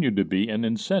continue to be an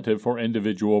incentive for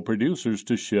individual producers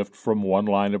to shift from one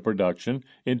line of production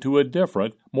into a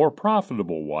different, more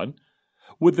profitable one,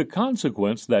 with the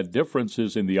consequence that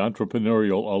differences in the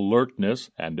entrepreneurial alertness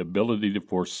and ability to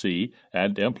foresee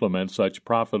and implement such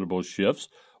profitable shifts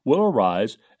will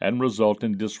arise and result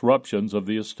in disruptions of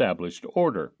the established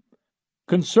order.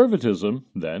 Conservatism,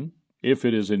 then, if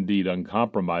it is indeed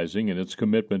uncompromising in its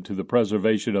commitment to the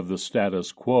preservation of the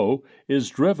status quo, is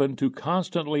driven to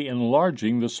constantly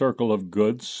enlarging the circle of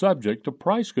goods subject to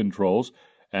price controls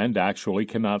and actually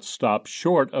cannot stop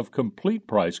short of complete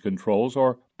price controls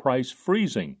or price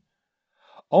freezing.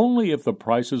 Only if the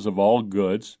prices of all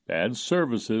goods and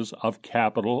services, of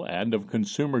capital and of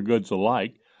consumer goods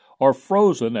alike, are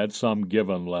frozen at some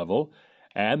given level,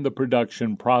 and the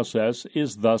production process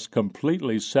is thus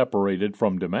completely separated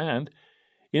from demand,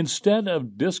 instead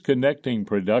of disconnecting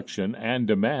production and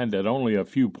demand at only a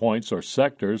few points or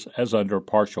sectors as under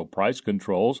partial price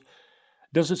controls,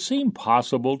 does it seem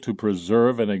possible to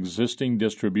preserve an existing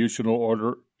distributional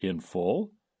order in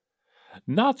full?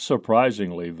 Not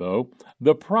surprisingly, though,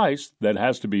 the price that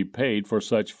has to be paid for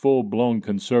such full-blown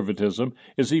conservatism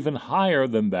is even higher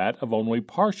than that of only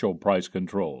partial price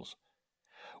controls.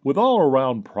 With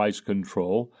all-around price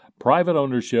control, private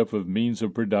ownership of means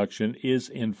of production is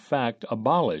in fact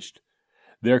abolished.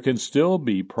 There can still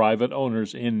be private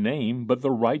owners in name, but the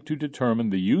right to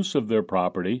determine the use of their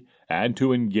property and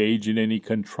to engage in any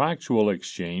contractual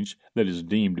exchange that is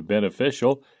deemed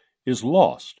beneficial is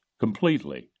lost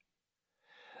completely.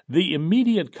 The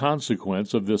immediate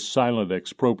consequence of this silent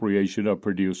expropriation of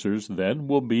producers, then,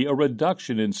 will be a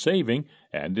reduction in saving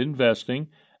and investing,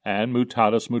 and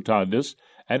mutatis mutandis,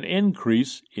 an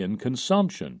increase in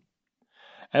consumption.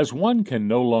 As one can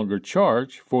no longer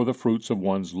charge for the fruits of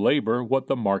one's labor what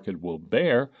the market will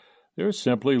bear, there is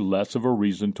simply less of a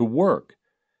reason to work.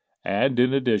 And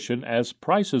in addition, as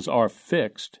prices are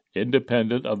fixed,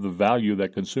 independent of the value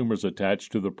that consumers attach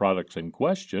to the products in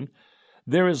question,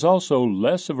 there is also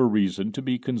less of a reason to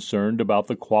be concerned about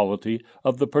the quality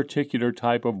of the particular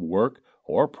type of work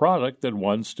or product that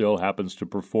one still happens to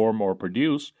perform or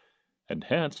produce, and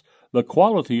hence the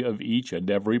quality of each and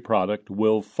every product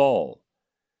will fall.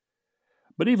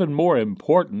 But even more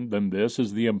important than this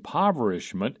is the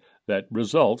impoverishment that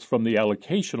results from the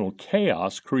allocational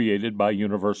chaos created by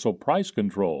universal price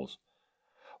controls.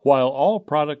 While all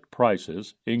product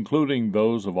prices, including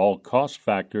those of all cost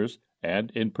factors,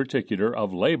 and in particular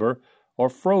of labor, are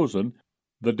frozen,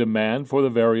 the demand for the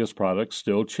various products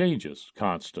still changes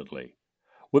constantly.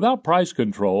 Without price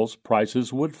controls,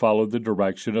 prices would follow the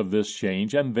direction of this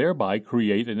change and thereby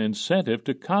create an incentive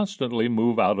to constantly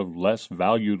move out of less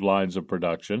valued lines of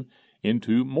production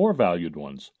into more valued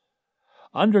ones.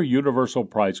 Under universal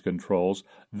price controls,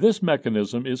 this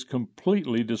mechanism is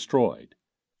completely destroyed.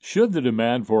 Should the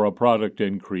demand for a product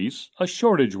increase, a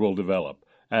shortage will develop,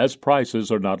 as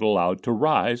prices are not allowed to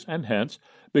rise, and hence,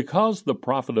 because the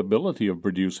profitability of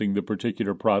producing the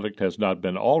particular product has not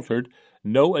been altered,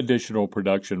 no additional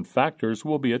production factors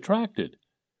will be attracted.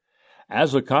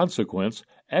 As a consequence,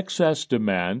 excess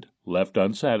demand, left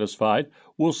unsatisfied,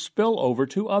 will spill over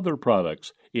to other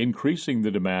products, increasing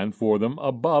the demand for them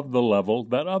above the level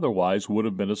that otherwise would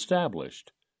have been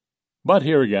established. But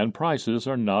here again, prices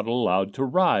are not allowed to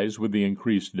rise with the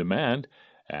increased demand,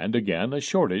 and again a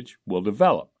shortage will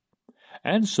develop.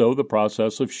 and so the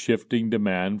process of shifting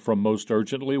demand from most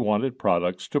urgently wanted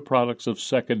products to products of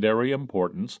secondary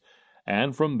importance,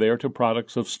 and from there to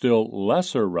products of still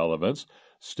lesser relevance,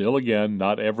 still again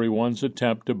not everyone's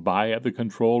attempt to buy at the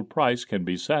controlled price can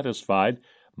be satisfied,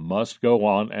 must go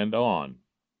on and on.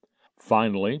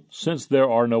 Finally, since there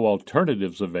are no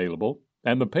alternatives available,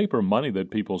 and the paper money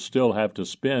that people still have to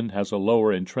spend has a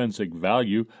lower intrinsic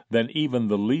value than even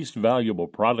the least valuable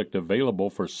product available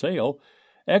for sale,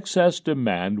 excess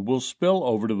demand will spill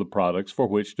over to the products for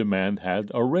which demand had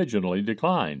originally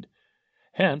declined.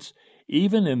 Hence,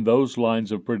 even in those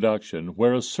lines of production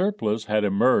where a surplus had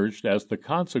emerged as the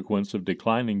consequence of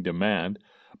declining demand,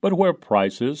 but where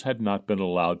prices had not been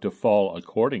allowed to fall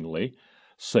accordingly,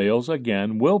 sales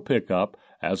again will pick up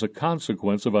as a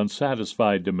consequence of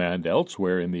unsatisfied demand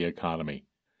elsewhere in the economy.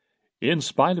 In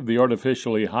spite of the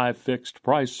artificially high fixed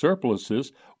price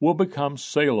surpluses will become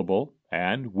saleable,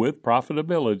 and with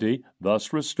profitability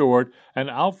thus restored, an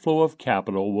outflow of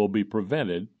capital will be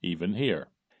prevented even here.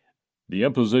 The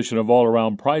imposition of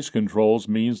all-around price controls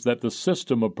means that the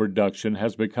system of production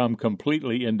has become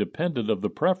completely independent of the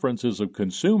preferences of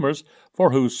consumers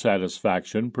for whose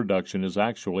satisfaction production is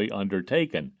actually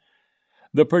undertaken.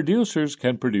 The producers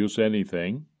can produce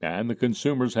anything, and the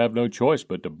consumers have no choice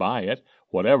but to buy it,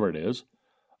 whatever it is.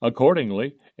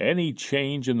 Accordingly, any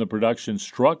change in the production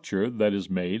structure that is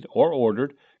made or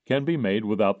ordered can be made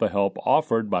without the help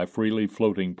offered by freely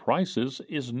floating prices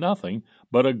is nothing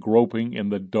but a groping in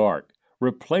the dark,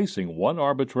 replacing one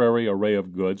arbitrary array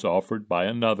of goods offered by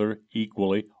another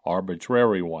equally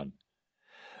arbitrary one.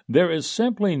 There is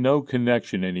simply no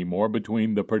connection anymore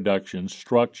between the production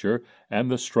structure and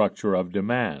the structure of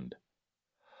demand.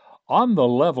 On the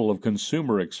level of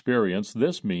consumer experience,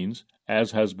 this means,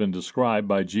 as has been described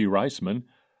by G. Reisman,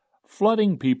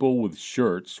 flooding people with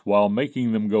shirts while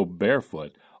making them go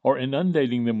barefoot, or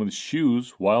inundating them with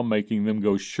shoes while making them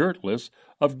go shirtless,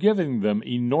 of giving them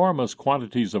enormous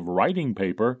quantities of writing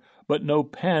paper, but no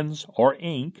pens or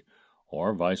ink,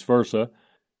 or vice versa,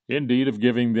 indeed of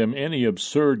giving them any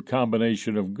absurd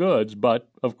combination of goods, but,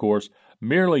 of course,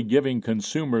 merely giving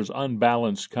consumers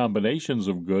unbalanced combinations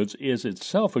of goods is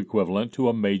itself equivalent to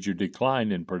a major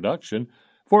decline in production,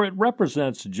 for it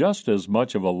represents just as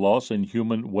much of a loss in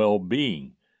human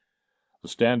well-being. The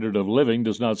standard of living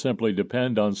does not simply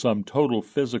depend on some total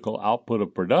physical output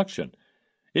of production.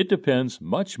 It depends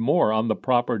much more on the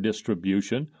proper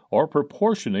distribution or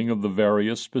proportioning of the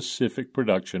various specific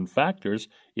production factors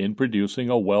in producing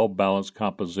a well-balanced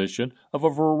composition of a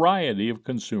variety of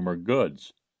consumer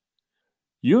goods.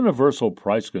 Universal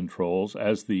price controls,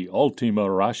 as the ultima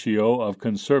ratio of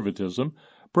conservatism,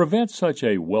 prevent such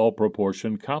a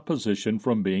well-proportioned composition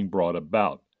from being brought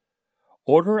about.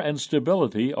 Order and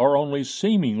stability are only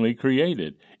seemingly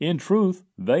created. In truth,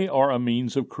 they are a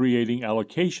means of creating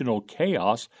allocational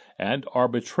chaos and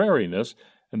arbitrariness,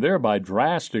 and thereby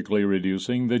drastically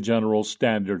reducing the general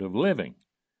standard of living.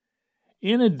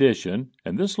 In addition,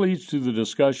 and this leads to the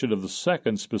discussion of the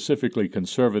second specifically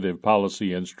conservative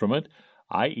policy instrument,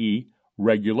 i.e.,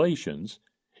 regulations,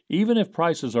 even if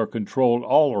prices are controlled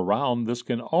all around, this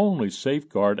can only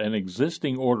safeguard an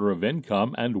existing order of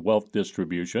income and wealth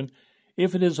distribution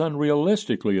if it is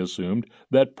unrealistically assumed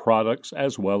that products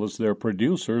as well as their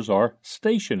producers are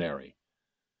stationary.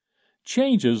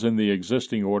 Changes in the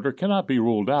existing order cannot be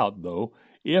ruled out, though,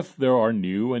 if there are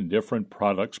new and different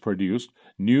products produced,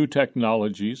 new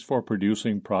technologies for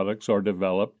producing products are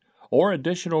developed, or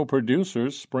additional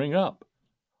producers spring up.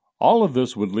 All of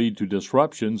this would lead to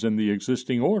disruptions in the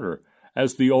existing order,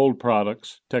 as the old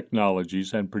products,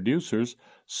 technologies, and producers,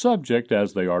 subject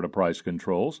as they are to price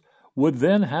controls, would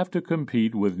then have to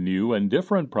compete with new and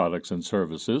different products and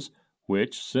services,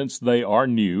 which, since they are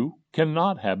new,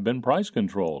 cannot have been price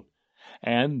controlled,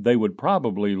 and they would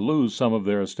probably lose some of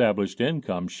their established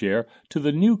income share to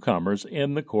the newcomers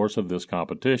in the course of this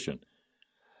competition.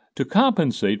 To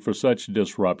compensate for such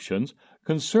disruptions,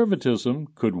 conservatism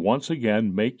could once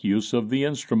again make use of the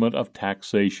instrument of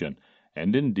taxation,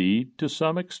 and indeed, to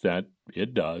some extent,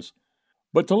 it does.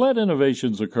 But to let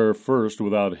innovations occur first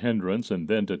without hindrance and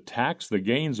then to tax the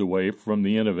gains away from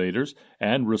the innovators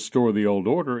and restore the old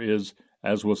order is,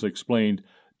 as was explained,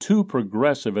 too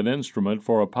progressive an instrument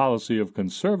for a policy of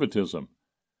conservatism.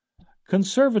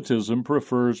 Conservatism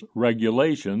prefers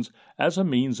regulations as a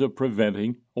means of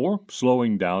preventing or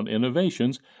slowing down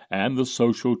innovations and the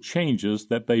social changes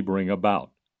that they bring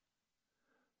about.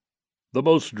 The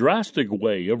most drastic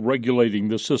way of regulating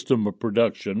the system of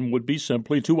production would be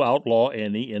simply to outlaw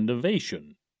any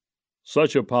innovation.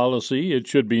 Such a policy, it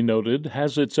should be noted,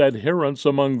 has its adherents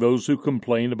among those who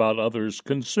complain about others'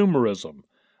 consumerism,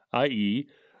 i.e.,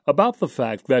 about the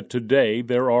fact that today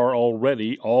there are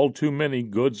already all too many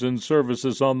goods and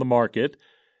services on the market,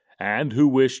 and who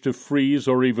wish to freeze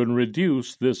or even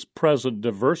reduce this present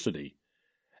diversity,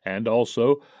 and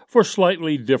also for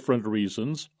slightly different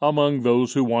reasons among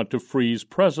those who want to freeze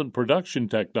present production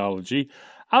technology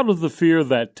out of the fear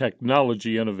that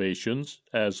technology innovations,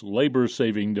 as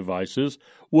labor-saving devices,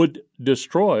 would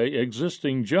destroy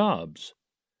existing jobs.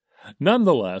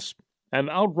 Nonetheless, an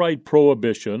outright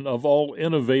prohibition of all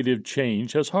innovative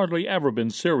change has hardly ever been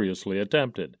seriously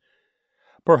attempted.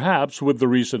 Perhaps with the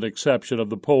recent exception of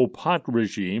the Pol Pot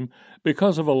regime,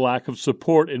 because of a lack of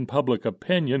support in public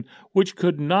opinion which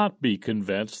could not be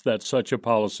convinced that such a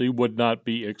policy would not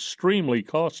be extremely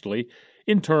costly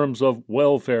in terms of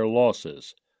welfare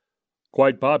losses.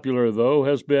 Quite popular, though,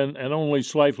 has been an only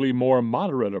slightly more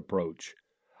moderate approach.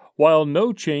 While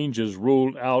no change is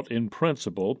ruled out in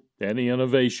principle, any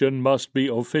innovation must be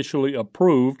officially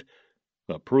approved,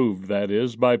 that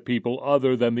is, by people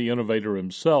other than the innovator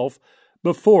himself,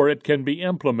 before it can be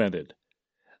implemented.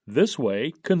 This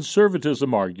way,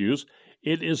 conservatism argues,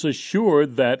 it is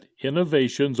assured that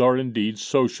innovations are indeed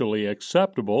socially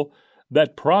acceptable,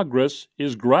 that progress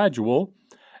is gradual,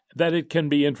 that it can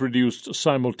be introduced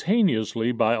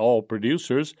simultaneously by all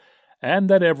producers, and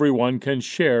that everyone can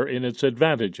share in its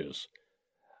advantages.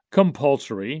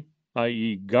 Compulsory,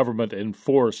 i.e.,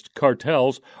 government-enforced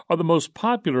cartels, are the most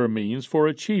popular means for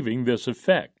achieving this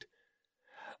effect.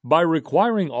 By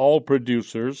requiring all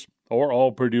producers, or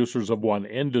all producers of one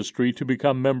industry, to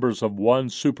become members of one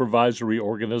supervisory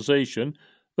organization,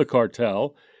 the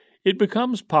cartel, it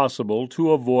becomes possible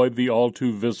to avoid the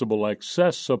all-too-visible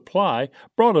excess supply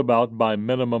brought about by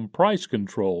minimum price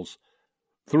controls,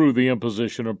 through the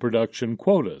imposition of production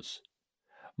quotas.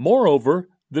 Moreover,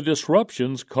 the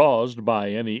disruptions caused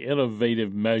by any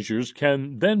innovative measures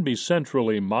can then be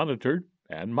centrally monitored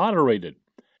and moderated.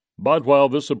 But while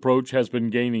this approach has been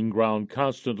gaining ground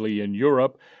constantly in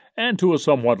Europe, and to a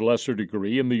somewhat lesser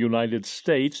degree in the United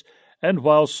States, and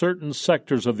while certain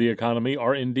sectors of the economy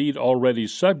are indeed already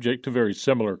subject to very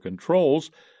similar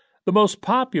controls, the most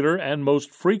popular and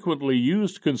most frequently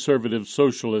used conservative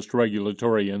socialist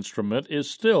regulatory instrument is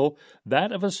still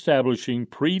that of establishing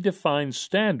predefined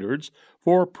standards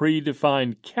for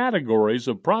predefined categories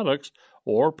of products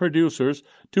or producers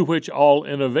to which all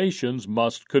innovations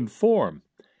must conform.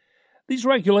 These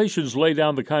regulations lay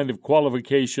down the kind of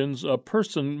qualifications a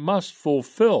person must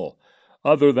fulfill,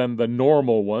 other than the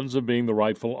normal ones of being the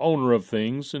rightful owner of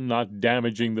things and not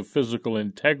damaging the physical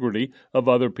integrity of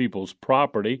other people's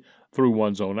property through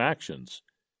one's own actions.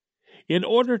 In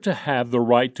order to have the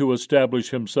right to establish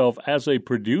himself as a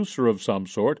producer of some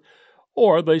sort,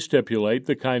 or they stipulate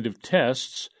the kind of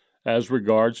tests, as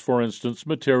regards, for instance,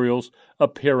 materials,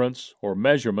 appearance, or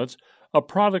measurements, a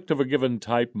product of a given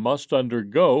type must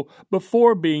undergo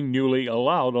before being newly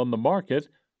allowed on the market,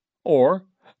 or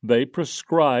they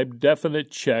prescribe definite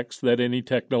checks that any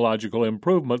technological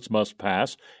improvements must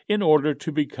pass in order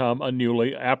to become a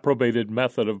newly approbated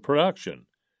method of production.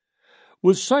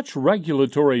 With such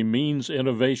regulatory means,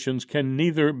 innovations can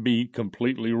neither be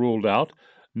completely ruled out,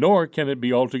 nor can it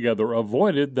be altogether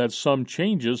avoided that some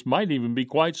changes might even be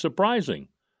quite surprising.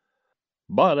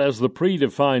 But as the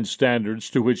predefined standards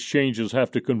to which changes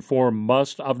have to conform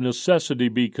must of necessity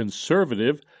be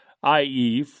conservative,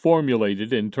 i.e.,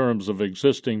 formulated in terms of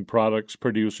existing products,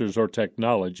 producers, or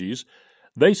technologies,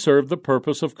 they serve the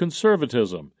purpose of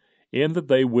conservatism, in that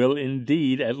they will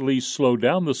indeed at least slow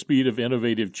down the speed of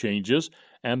innovative changes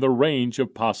and the range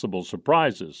of possible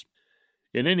surprises.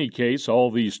 In any case, all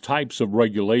these types of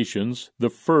regulations, the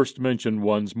first mentioned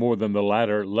ones more than the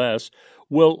latter less,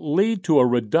 will lead to a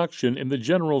reduction in the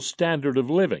general standard of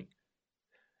living.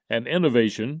 An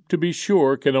innovation, to be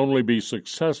sure, can only be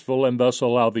successful and thus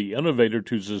allow the innovator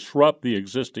to disrupt the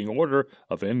existing order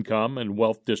of income and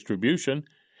wealth distribution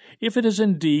if it is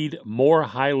indeed more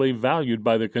highly valued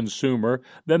by the consumer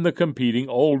than the competing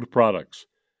old products.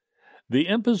 The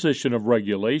imposition of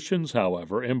regulations,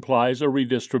 however, implies a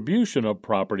redistribution of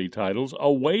property titles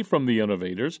away from the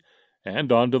innovators and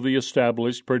onto the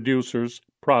established producers,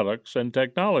 products, and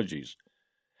technologies.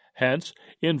 Hence,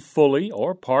 in fully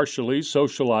or partially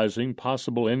socializing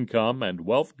possible income and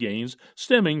wealth gains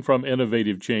stemming from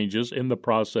innovative changes in the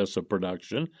process of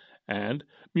production, and,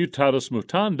 mutatis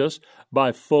mutandis,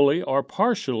 by fully or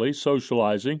partially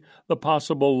socializing the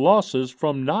possible losses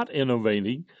from not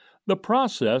innovating, the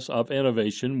process of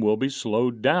innovation will be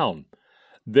slowed down.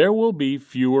 There will be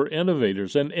fewer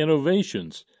innovators and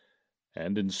innovations,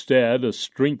 and instead a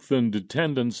strengthened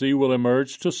tendency will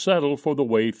emerge to settle for the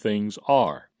way things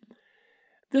are.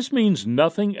 This means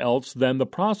nothing else than the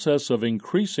process of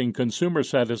increasing consumer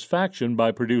satisfaction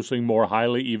by producing more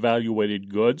highly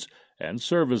evaluated goods and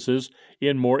services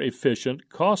in more efficient,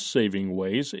 cost-saving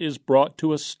ways is brought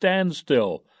to a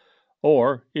standstill,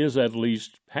 or is at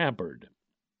least hampered.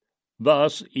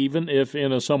 Thus, even if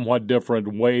in a somewhat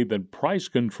different way than price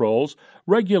controls,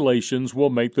 regulations will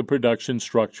make the production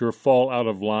structure fall out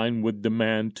of line with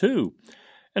demand too.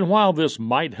 And while this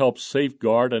might help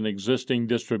safeguard an existing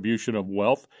distribution of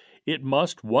wealth, it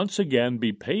must once again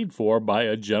be paid for by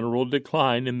a general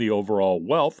decline in the overall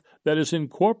wealth that is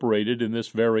incorporated in this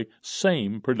very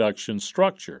same production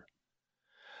structure.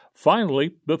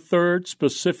 Finally, the third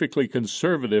specifically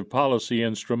conservative policy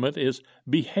instrument is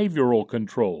behavioral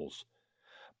controls.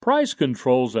 Price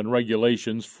controls and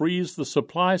regulations freeze the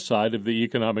supply side of the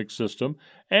economic system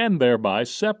and thereby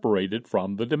separate it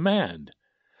from the demand.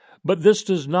 But this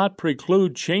does not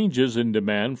preclude changes in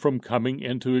demand from coming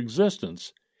into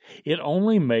existence. It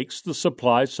only makes the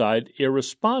supply side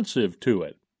irresponsive to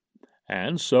it.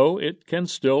 And so it can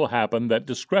still happen that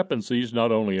discrepancies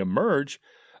not only emerge,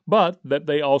 but that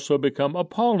they also become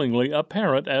appallingly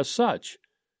apparent as such.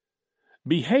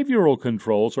 Behavioral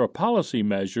controls are policy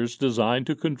measures designed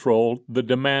to control the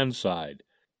demand side.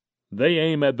 They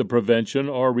aim at the prevention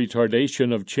or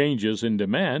retardation of changes in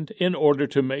demand in order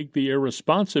to make the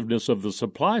irresponsiveness of the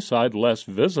supply side less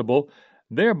visible,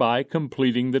 thereby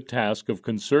completing the task of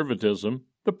conservatism,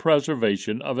 the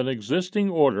preservation of an existing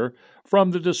order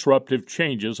from the disruptive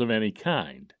changes of any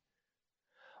kind.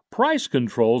 Price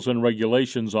controls and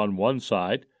regulations on one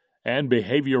side, and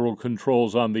behavioral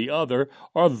controls on the other,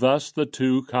 are thus the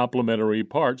two complementary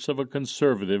parts of a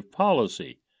conservative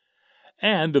policy.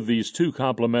 And of these two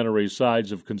complementary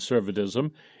sides of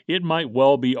conservatism, it might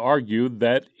well be argued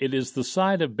that it is the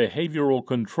side of behavioral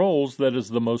controls that is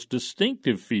the most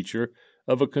distinctive feature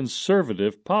of a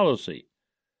conservative policy.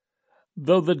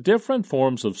 Though the different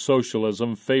forms of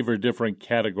socialism favor different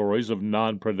categories of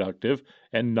non-productive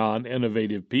and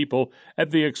non-innovative people at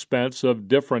the expense of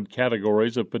different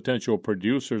categories of potential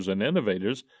producers and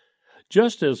innovators,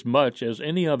 just as much as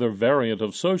any other variant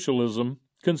of socialism,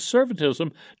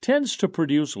 conservatism tends to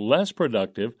produce less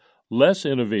productive, less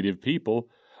innovative people,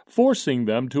 forcing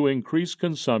them to increase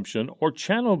consumption or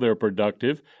channel their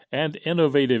productive and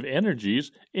innovative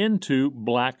energies into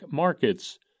black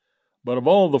markets. But of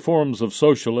all the forms of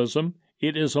socialism,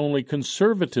 it is only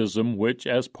conservatism which,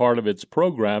 as part of its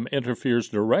program, interferes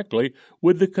directly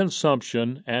with the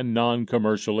consumption and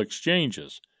non-commercial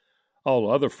exchanges. All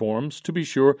other forms, to be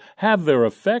sure, have their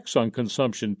effects on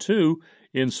consumption too,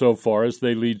 insofar as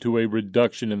they lead to a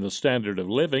reduction in the standard of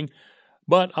living,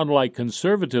 but unlike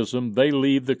conservatism, they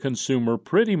leave the consumer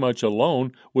pretty much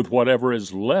alone with whatever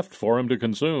is left for him to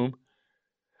consume.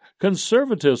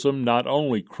 Conservatism not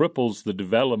only cripples the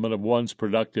development of one's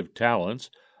productive talents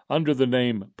under the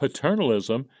name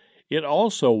paternalism, it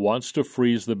also wants to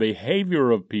freeze the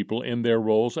behavior of people in their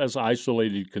roles as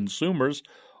isolated consumers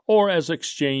or as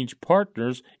exchange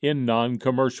partners in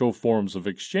non-commercial forms of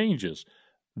exchanges,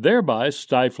 thereby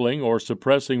stifling or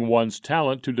suppressing one's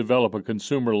talent to develop a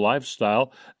consumer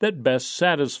lifestyle that best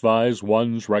satisfies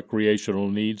one's recreational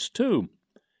needs too.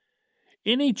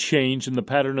 Any change in the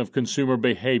pattern of consumer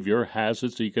behavior has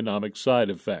its economic side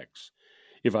effects.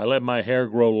 If I let my hair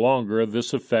grow longer,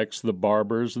 this affects the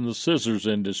barbers and the scissors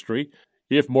industry.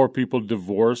 If more people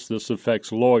divorce, this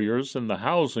affects lawyers and the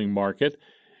housing market.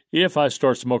 If I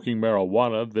start smoking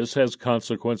marijuana, this has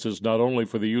consequences not only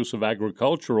for the use of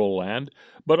agricultural land,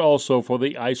 but also for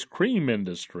the ice cream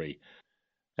industry.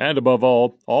 And above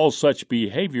all such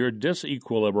behavior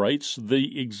disequilibrates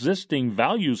the existing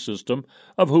value system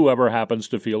of whoever happens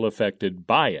to feel affected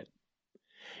by it.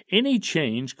 Any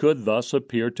change could thus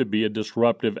appear to be a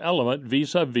disruptive element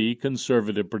vis-à-vis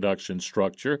conservative production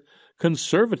structure.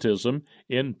 Conservatism,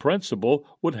 in principle,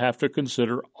 would have to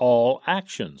consider all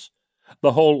actions,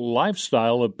 the whole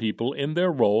lifestyle of people in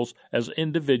their roles as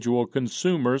individual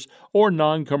consumers or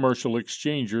non-commercial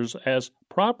exchangers as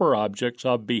proper objects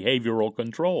of behavioral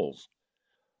controls.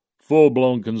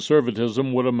 Full-blown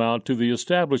conservatism would amount to the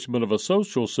establishment of a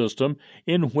social system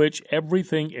in which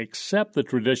everything except the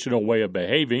traditional way of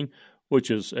behaving,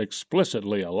 which is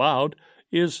explicitly allowed,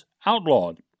 is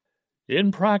outlawed.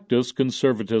 In practice,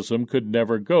 conservatism could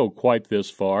never go quite this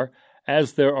far,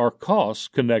 as there are costs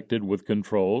connected with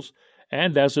controls,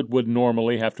 and as it would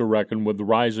normally have to reckon with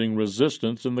rising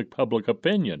resistance in the public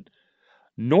opinion.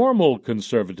 Normal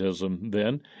conservatism,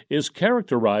 then, is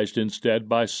characterized instead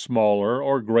by smaller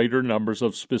or greater numbers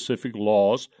of specific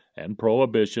laws and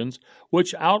prohibitions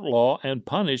which outlaw and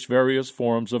punish various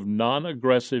forms of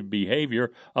non-aggressive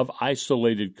behavior of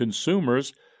isolated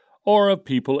consumers, or of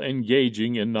people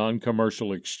engaging in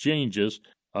non-commercial exchanges,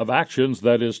 of actions,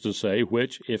 that is to say,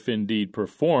 which, if indeed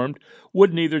performed,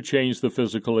 would neither change the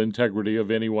physical integrity of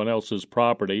anyone else's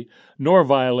property, nor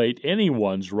violate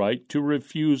anyone's right to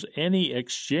refuse any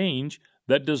exchange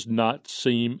that does not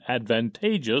seem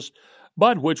advantageous,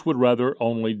 but which would rather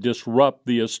only disrupt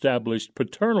the established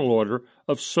paternal order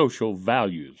of social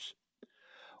values.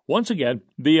 Once again,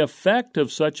 the effect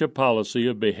of such a policy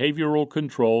of behavioral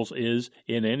controls is,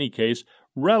 in any case,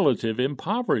 relative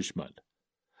impoverishment.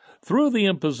 Through the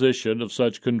imposition of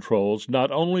such controls,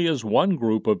 not only is one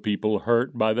group of people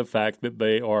hurt by the fact that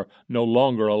they are no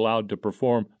longer allowed to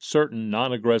perform certain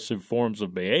non-aggressive forms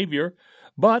of behavior,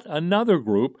 but another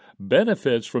group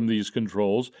benefits from these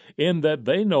controls in that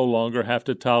they no longer have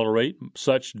to tolerate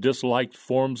such disliked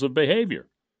forms of behavior.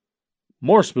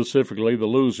 More specifically, the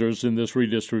losers in this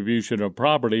redistribution of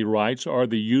property rights are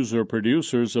the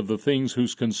user-producers of the things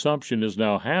whose consumption is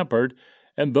now hampered,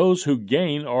 and those who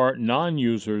gain are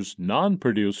non-users,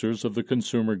 non-producers of the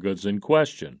consumer goods in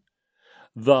question.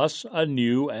 Thus, a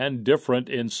new and different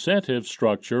incentive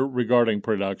structure regarding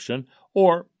production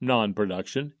or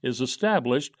non-production is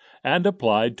established and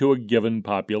applied to a given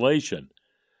population.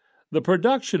 The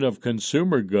production of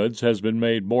consumer goods has been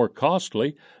made more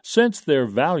costly since their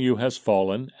value has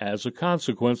fallen as a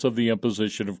consequence of the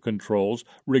imposition of controls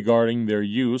regarding their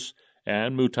use,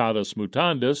 and mutatis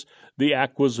mutandis, the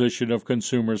acquisition of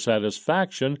consumer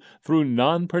satisfaction through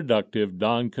non-productive,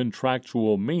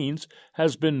 non-contractual means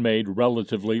has been made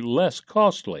relatively less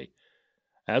costly.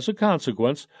 As a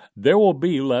consequence, there will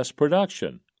be less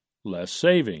production, less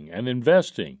saving and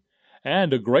investing,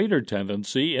 and a greater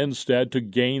tendency instead to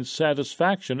gain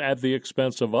satisfaction at the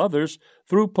expense of others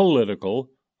through political,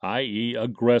 i.e.,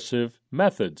 aggressive,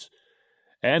 methods.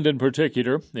 And in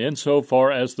particular,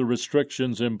 insofar as the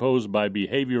restrictions imposed by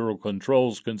behavioral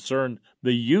controls concern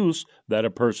the use that a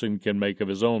person can make of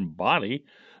his own body,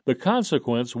 the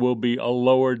consequence will be a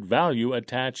lowered value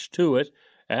attached to it,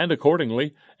 and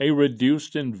accordingly, a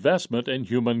reduced investment in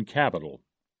human capital.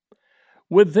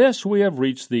 With this, we have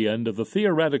reached the end of the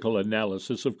theoretical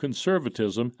analysis of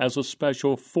conservatism as a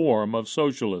special form of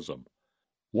socialism.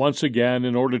 Once again,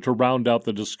 in order to round out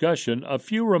the discussion, a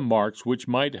few remarks which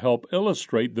might help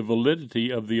illustrate the validity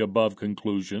of the above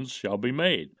conclusions shall be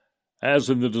made. As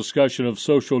in the discussion of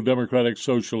social democratic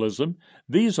socialism,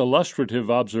 these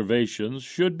illustrative observations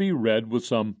should be read with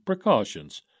some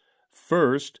precautions.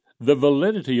 First, the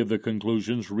validity of the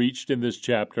conclusions reached in this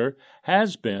chapter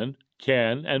has been,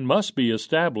 can, and must be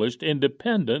established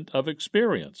independent of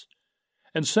experience.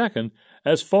 And second,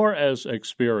 as far as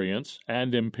experience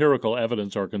and empirical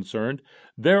evidence are concerned,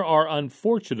 there are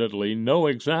unfortunately no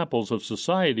examples of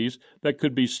societies that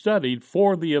could be studied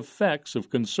for the effects of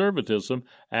conservatism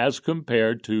as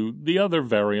compared to the other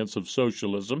variants of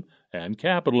socialism and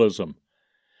capitalism.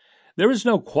 There is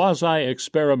no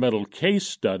quasi-experimental case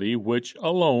study which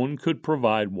alone could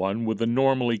provide one with the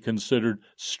normally considered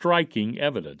striking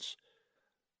evidence.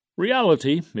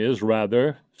 Reality is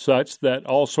rather such that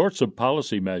all sorts of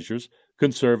policy measures,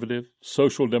 conservative,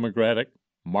 social democratic,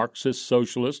 Marxist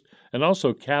socialist, and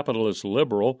also capitalist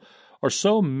liberal, are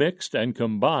so mixed and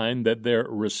combined that their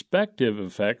respective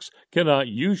effects cannot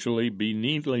usually be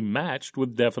neatly matched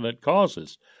with definite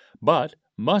causes, but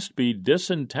must be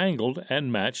disentangled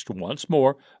and matched once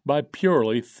more by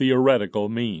purely theoretical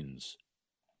means.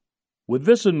 With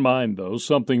this in mind, though,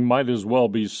 something might as well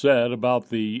be said about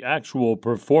the actual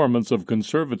performance of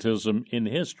conservatism in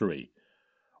history.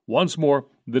 Once more,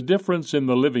 the difference in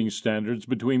the living standards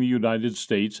between the United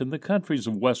States and the countries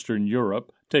of Western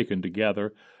Europe, taken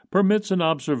together, permits an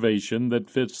observation that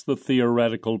fits the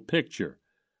theoretical picture.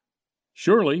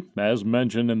 Surely, as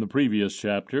mentioned in the previous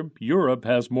chapter, Europe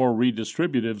has more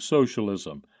redistributive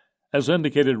socialism, as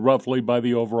indicated roughly by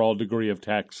the overall degree of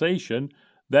taxation,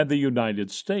 than the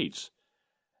United States,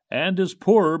 and is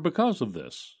poorer because of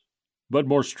this. But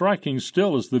more striking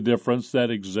still is the difference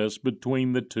that exists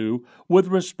between the two with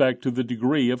respect to the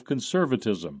degree of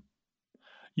conservatism.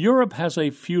 Europe has a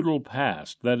feudal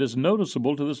past that is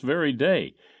noticeable to this very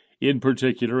day, in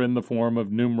particular in the form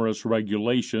of numerous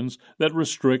regulations that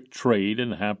restrict trade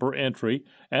and hamper entry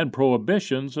and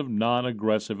prohibitions of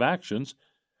non-aggressive actions,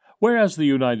 whereas the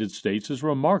United States is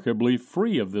remarkably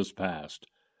free of this past.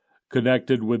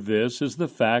 Connected with this is the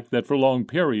fact that for long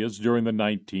periods during the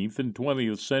 19th and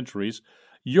 20th centuries,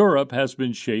 Europe has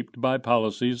been shaped by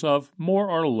policies of more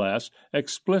or less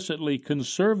explicitly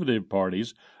conservative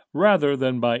parties rather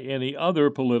than by any other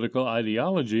political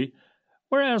ideology,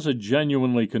 whereas a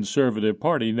genuinely conservative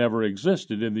party never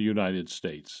existed in the United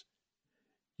States.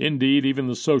 Indeed, even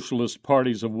the socialist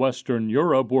parties of Western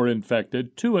Europe were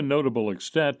infected, to a notable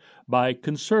extent, by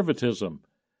conservatism,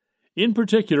 in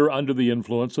particular under the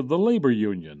influence of the labor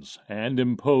unions, and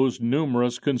imposed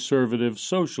numerous conservative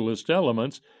socialist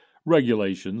elements,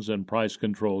 regulations and price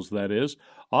controls, that is,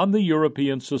 on the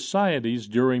European societies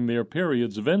during their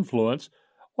periods of influence,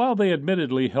 while they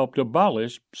admittedly helped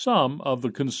abolish some of the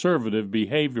conservative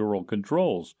behavioral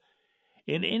controls.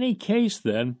 In any case,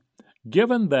 then,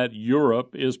 given that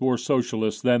Europe is more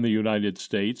socialist than the United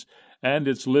States, and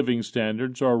its living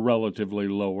standards are relatively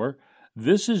lower,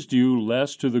 this is due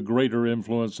less to the greater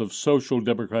influence of social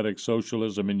democratic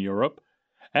socialism in Europe,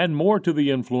 and more to the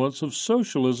influence of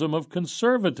socialism of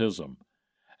conservatism,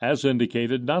 as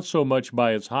indicated not so much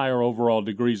by its higher overall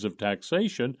degrees of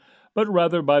taxation, but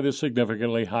rather by the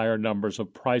significantly higher numbers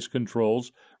of price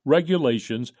controls,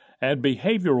 regulations, and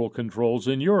behavioral controls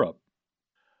in Europe.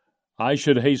 I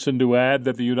should hasten to add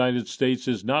that the United States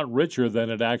is not richer than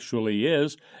it actually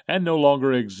is, and no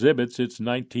longer exhibits its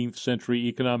 19th century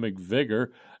economic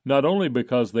vigor, not only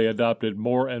because they adopted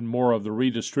more and more of the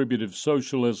redistributive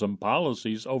socialism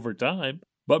policies over time,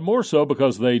 but more so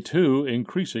because they, too,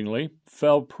 increasingly,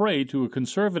 fell prey to a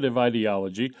conservative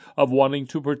ideology of wanting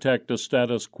to protect a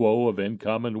status quo of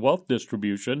income and wealth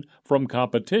distribution from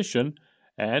competition,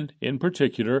 and, in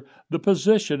particular, the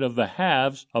position of the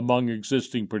haves among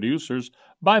existing producers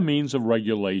by means of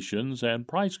regulations and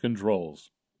price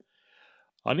controls.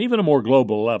 On even a more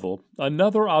global level,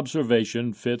 another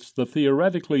observation fits the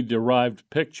theoretically derived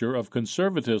picture of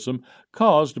conservatism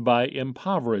caused by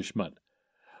impoverishment.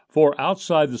 For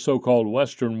outside the so-called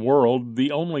Western world,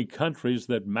 the only countries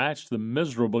that match the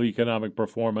miserable economic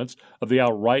performance of the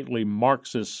outrightly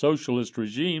Marxist socialist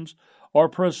regimes are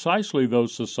precisely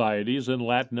those societies in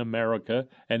Latin America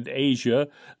and Asia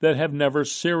that have never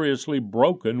seriously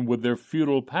broken with their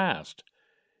feudal past.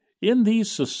 In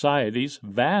these societies,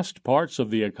 vast parts of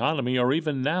the economy are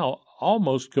even now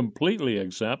almost completely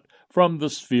exempt from the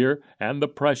sphere and the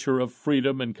pressure of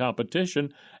freedom and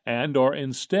competition, and are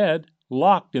instead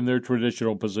locked in their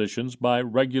traditional positions by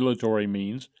regulatory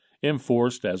means,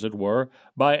 enforced, as it were,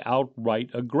 by outright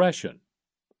aggression.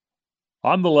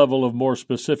 On the level of more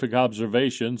specific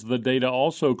observations, the data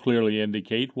also clearly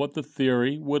indicate what the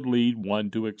theory would lead one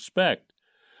to expect.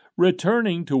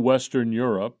 Returning to Western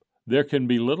Europe, there can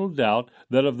be little doubt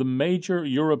that of the major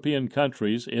European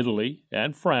countries, Italy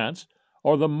and France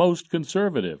are the most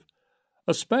conservative,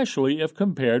 especially if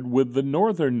compared with the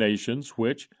northern nations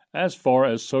which, as far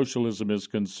as socialism is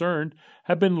concerned,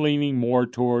 have been leaning more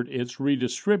toward its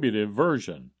redistributive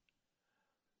version.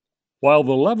 While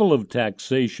the level of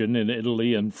taxation in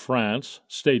Italy and France,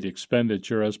 state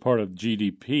expenditure as part of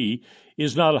GDP,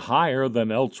 is not higher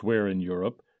than elsewhere in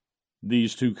Europe,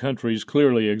 these two countries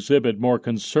clearly exhibit more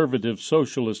conservative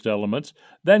socialist elements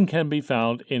than can be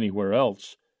found anywhere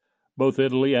else. Both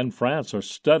Italy and France are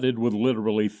studded with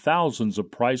literally thousands of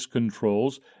price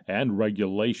controls and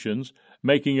regulations,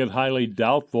 making it highly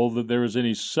doubtful that there is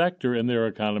any sector in their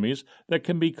economies that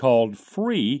can be called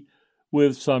free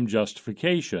with some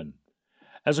justification.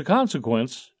 As a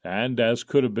consequence, and as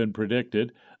could have been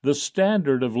predicted, the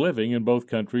standard of living in both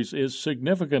countries is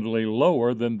significantly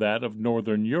lower than that of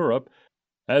Northern Europe,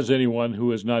 as anyone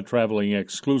who is not traveling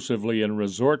exclusively in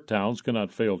resort towns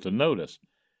cannot fail to notice.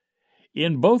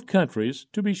 In both countries,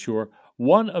 to be sure,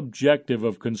 one objective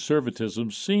of conservatism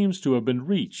seems to have been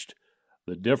reached.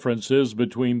 The differences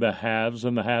between the haves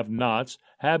and the have-nots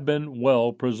have been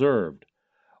well preserved.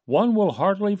 One will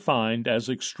hardly find as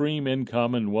extreme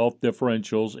income and wealth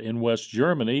differentials in West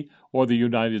Germany or the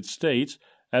United States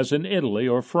as in Italy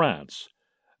or France.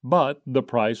 But the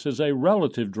price is a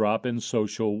relative drop in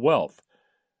social wealth.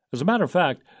 As a matter of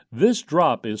fact, this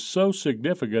drop is so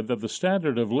significant that the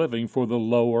standard of living for the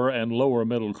lower and lower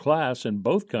middle class in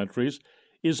both countries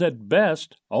is at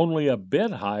best only a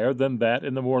bit higher than that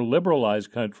in the more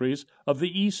liberalized countries of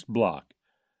the East Bloc.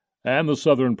 And the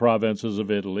southern provinces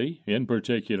of Italy, in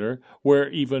particular,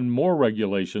 where even more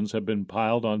regulations have been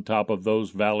piled on top of those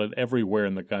valid everywhere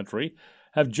in the country,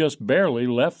 have just barely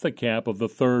left the camp of the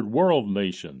Third World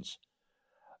nations.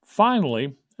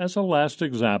 Finally, as a last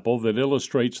example that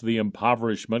illustrates the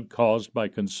impoverishment caused by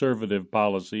conservative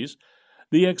policies,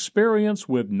 the experience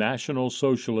with National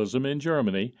Socialism in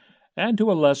Germany, and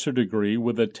to a lesser degree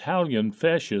with Italian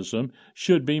fascism,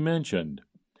 should be mentioned.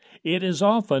 It is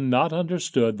often not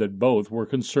understood that both were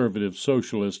conservative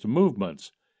socialist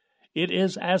movements. It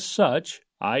is as such,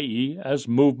 i.e., as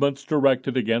movements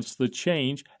directed against the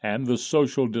change and the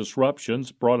social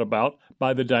disruptions brought about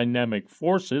by the dynamic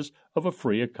forces of a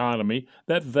free economy,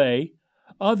 that they,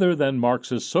 other than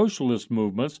Marxist socialist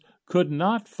movements, could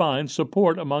not find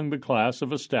support among the class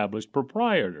of established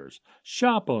proprietors,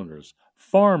 shop owners,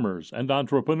 farmers, and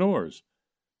entrepreneurs.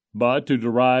 But to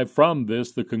derive from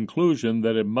this the conclusion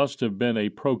that it must have been a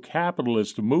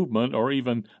pro-capitalist movement or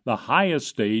even the highest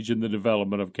stage in the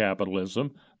development of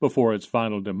capitalism before its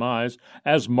final demise,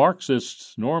 as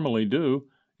Marxists normally do,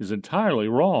 is entirely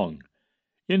wrong.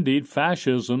 Indeed,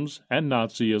 fascism's and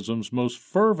Nazism's most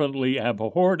fervently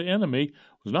abhorred enemy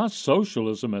was not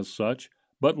socialism as such,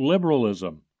 but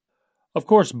liberalism. Of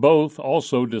course, both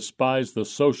also despised the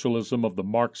socialism of the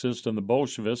Marxists and the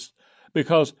Bolshevists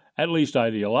because, at least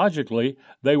ideologically,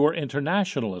 they were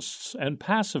internationalists and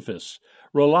pacifists,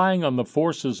 relying on the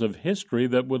forces of history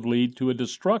that would lead to a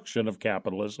destruction of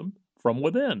capitalism from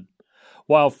within,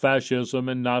 while fascism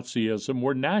and Nazism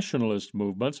were nationalist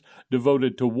movements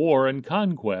devoted to war and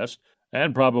conquest,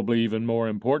 and probably even more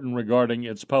important regarding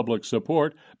its public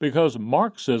support, because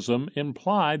Marxism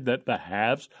implied that the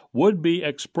haves would be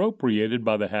expropriated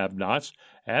by the have-nots,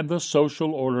 and the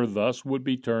social order thus would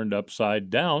be turned upside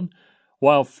down,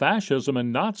 while fascism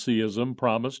and Nazism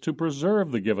promised to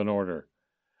preserve the given order.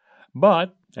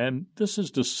 But, and this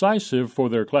is decisive for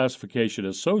their classification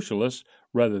as socialists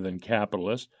rather than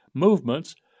capitalist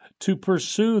movements, to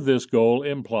pursue this goal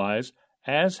implies,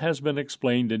 as has been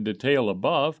explained in detail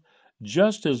above,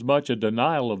 just as much a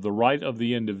denial of the right of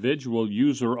the individual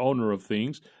user-owner of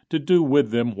things to do with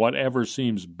them whatever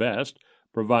seems best,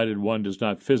 provided one does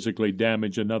not physically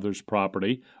damage another's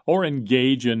property or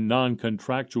engage in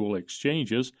non-contractual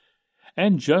exchanges,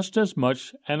 and just as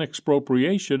much an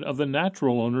expropriation of the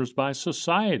natural owners by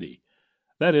society,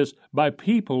 that is, by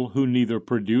people who neither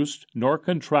produced nor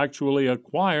contractually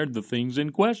acquired the things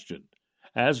in question,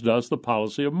 as does the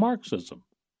policy of Marxism.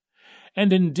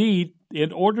 And indeed,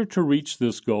 in order to reach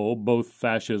this goal, both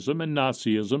fascism and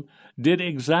Nazism did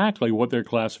exactly what their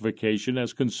classification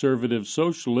as conservative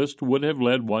socialist would have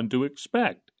led one to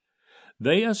expect.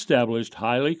 They established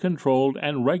highly controlled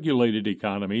and regulated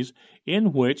economies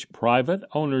in which private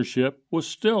ownership was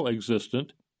still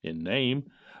existent, in name,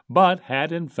 but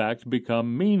had in fact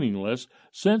become meaningless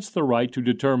since the right to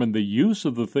determine the use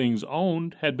of the things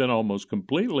owned had been almost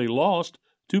completely lost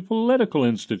to political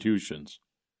institutions.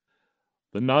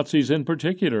 The Nazis in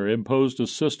particular imposed a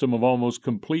system of almost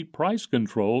complete price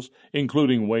controls,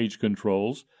 including wage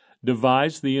controls,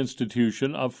 devised the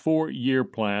institution of 4-year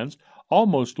plans,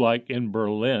 almost like in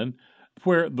Berlin,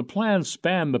 where the plans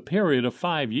spanned the period of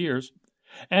 5 years,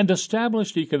 and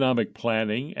established economic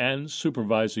planning and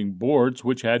supervising boards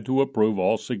which had to approve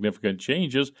all significant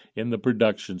changes in the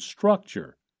production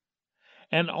structure.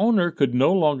 An owner could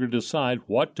no longer decide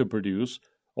what to produce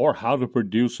or how to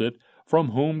produce it,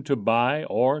 from whom to buy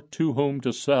or to whom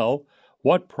to sell,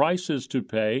 what prices to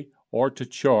pay or to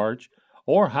charge,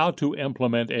 or how to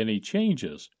implement any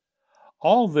changes.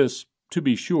 All this, to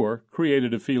be sure,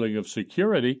 created a feeling of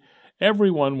security.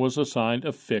 Everyone was assigned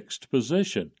a fixed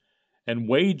position, and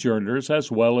wage earners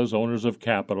as well as owners of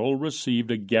capital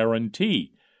received a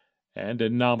guarantee, and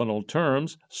in nominal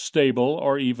terms, stable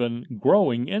or even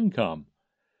growing income.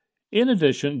 In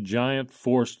addition, giant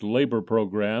forced labor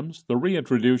programs, the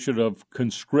reintroduction of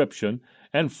conscription,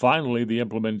 and finally the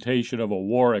implementation of a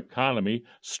war economy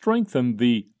strengthened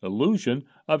the illusion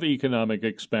of economic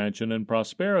expansion and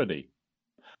prosperity.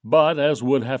 But, as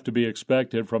would have to be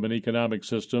expected from an economic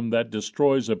system that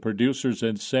destroys a producer's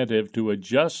incentive to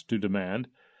adjust to demand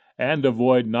and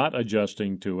avoid not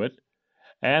adjusting to it,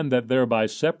 and that thereby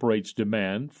separates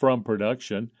demand from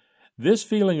production, this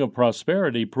feeling of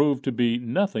prosperity proved to be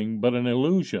nothing but an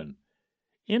illusion.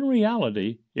 In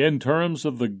reality, in terms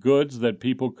of the goods that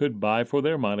people could buy for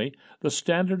their money, the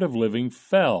standard of living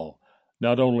fell,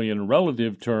 not only in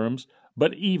relative terms,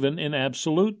 but even in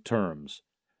absolute terms.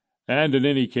 And in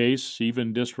any case,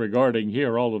 even disregarding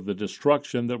here all of the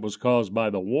destruction that was caused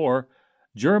by the war,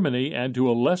 Germany and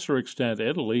to a lesser extent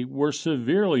Italy were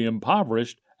severely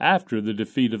impoverished after the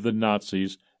defeat of the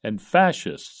Nazis and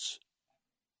fascists.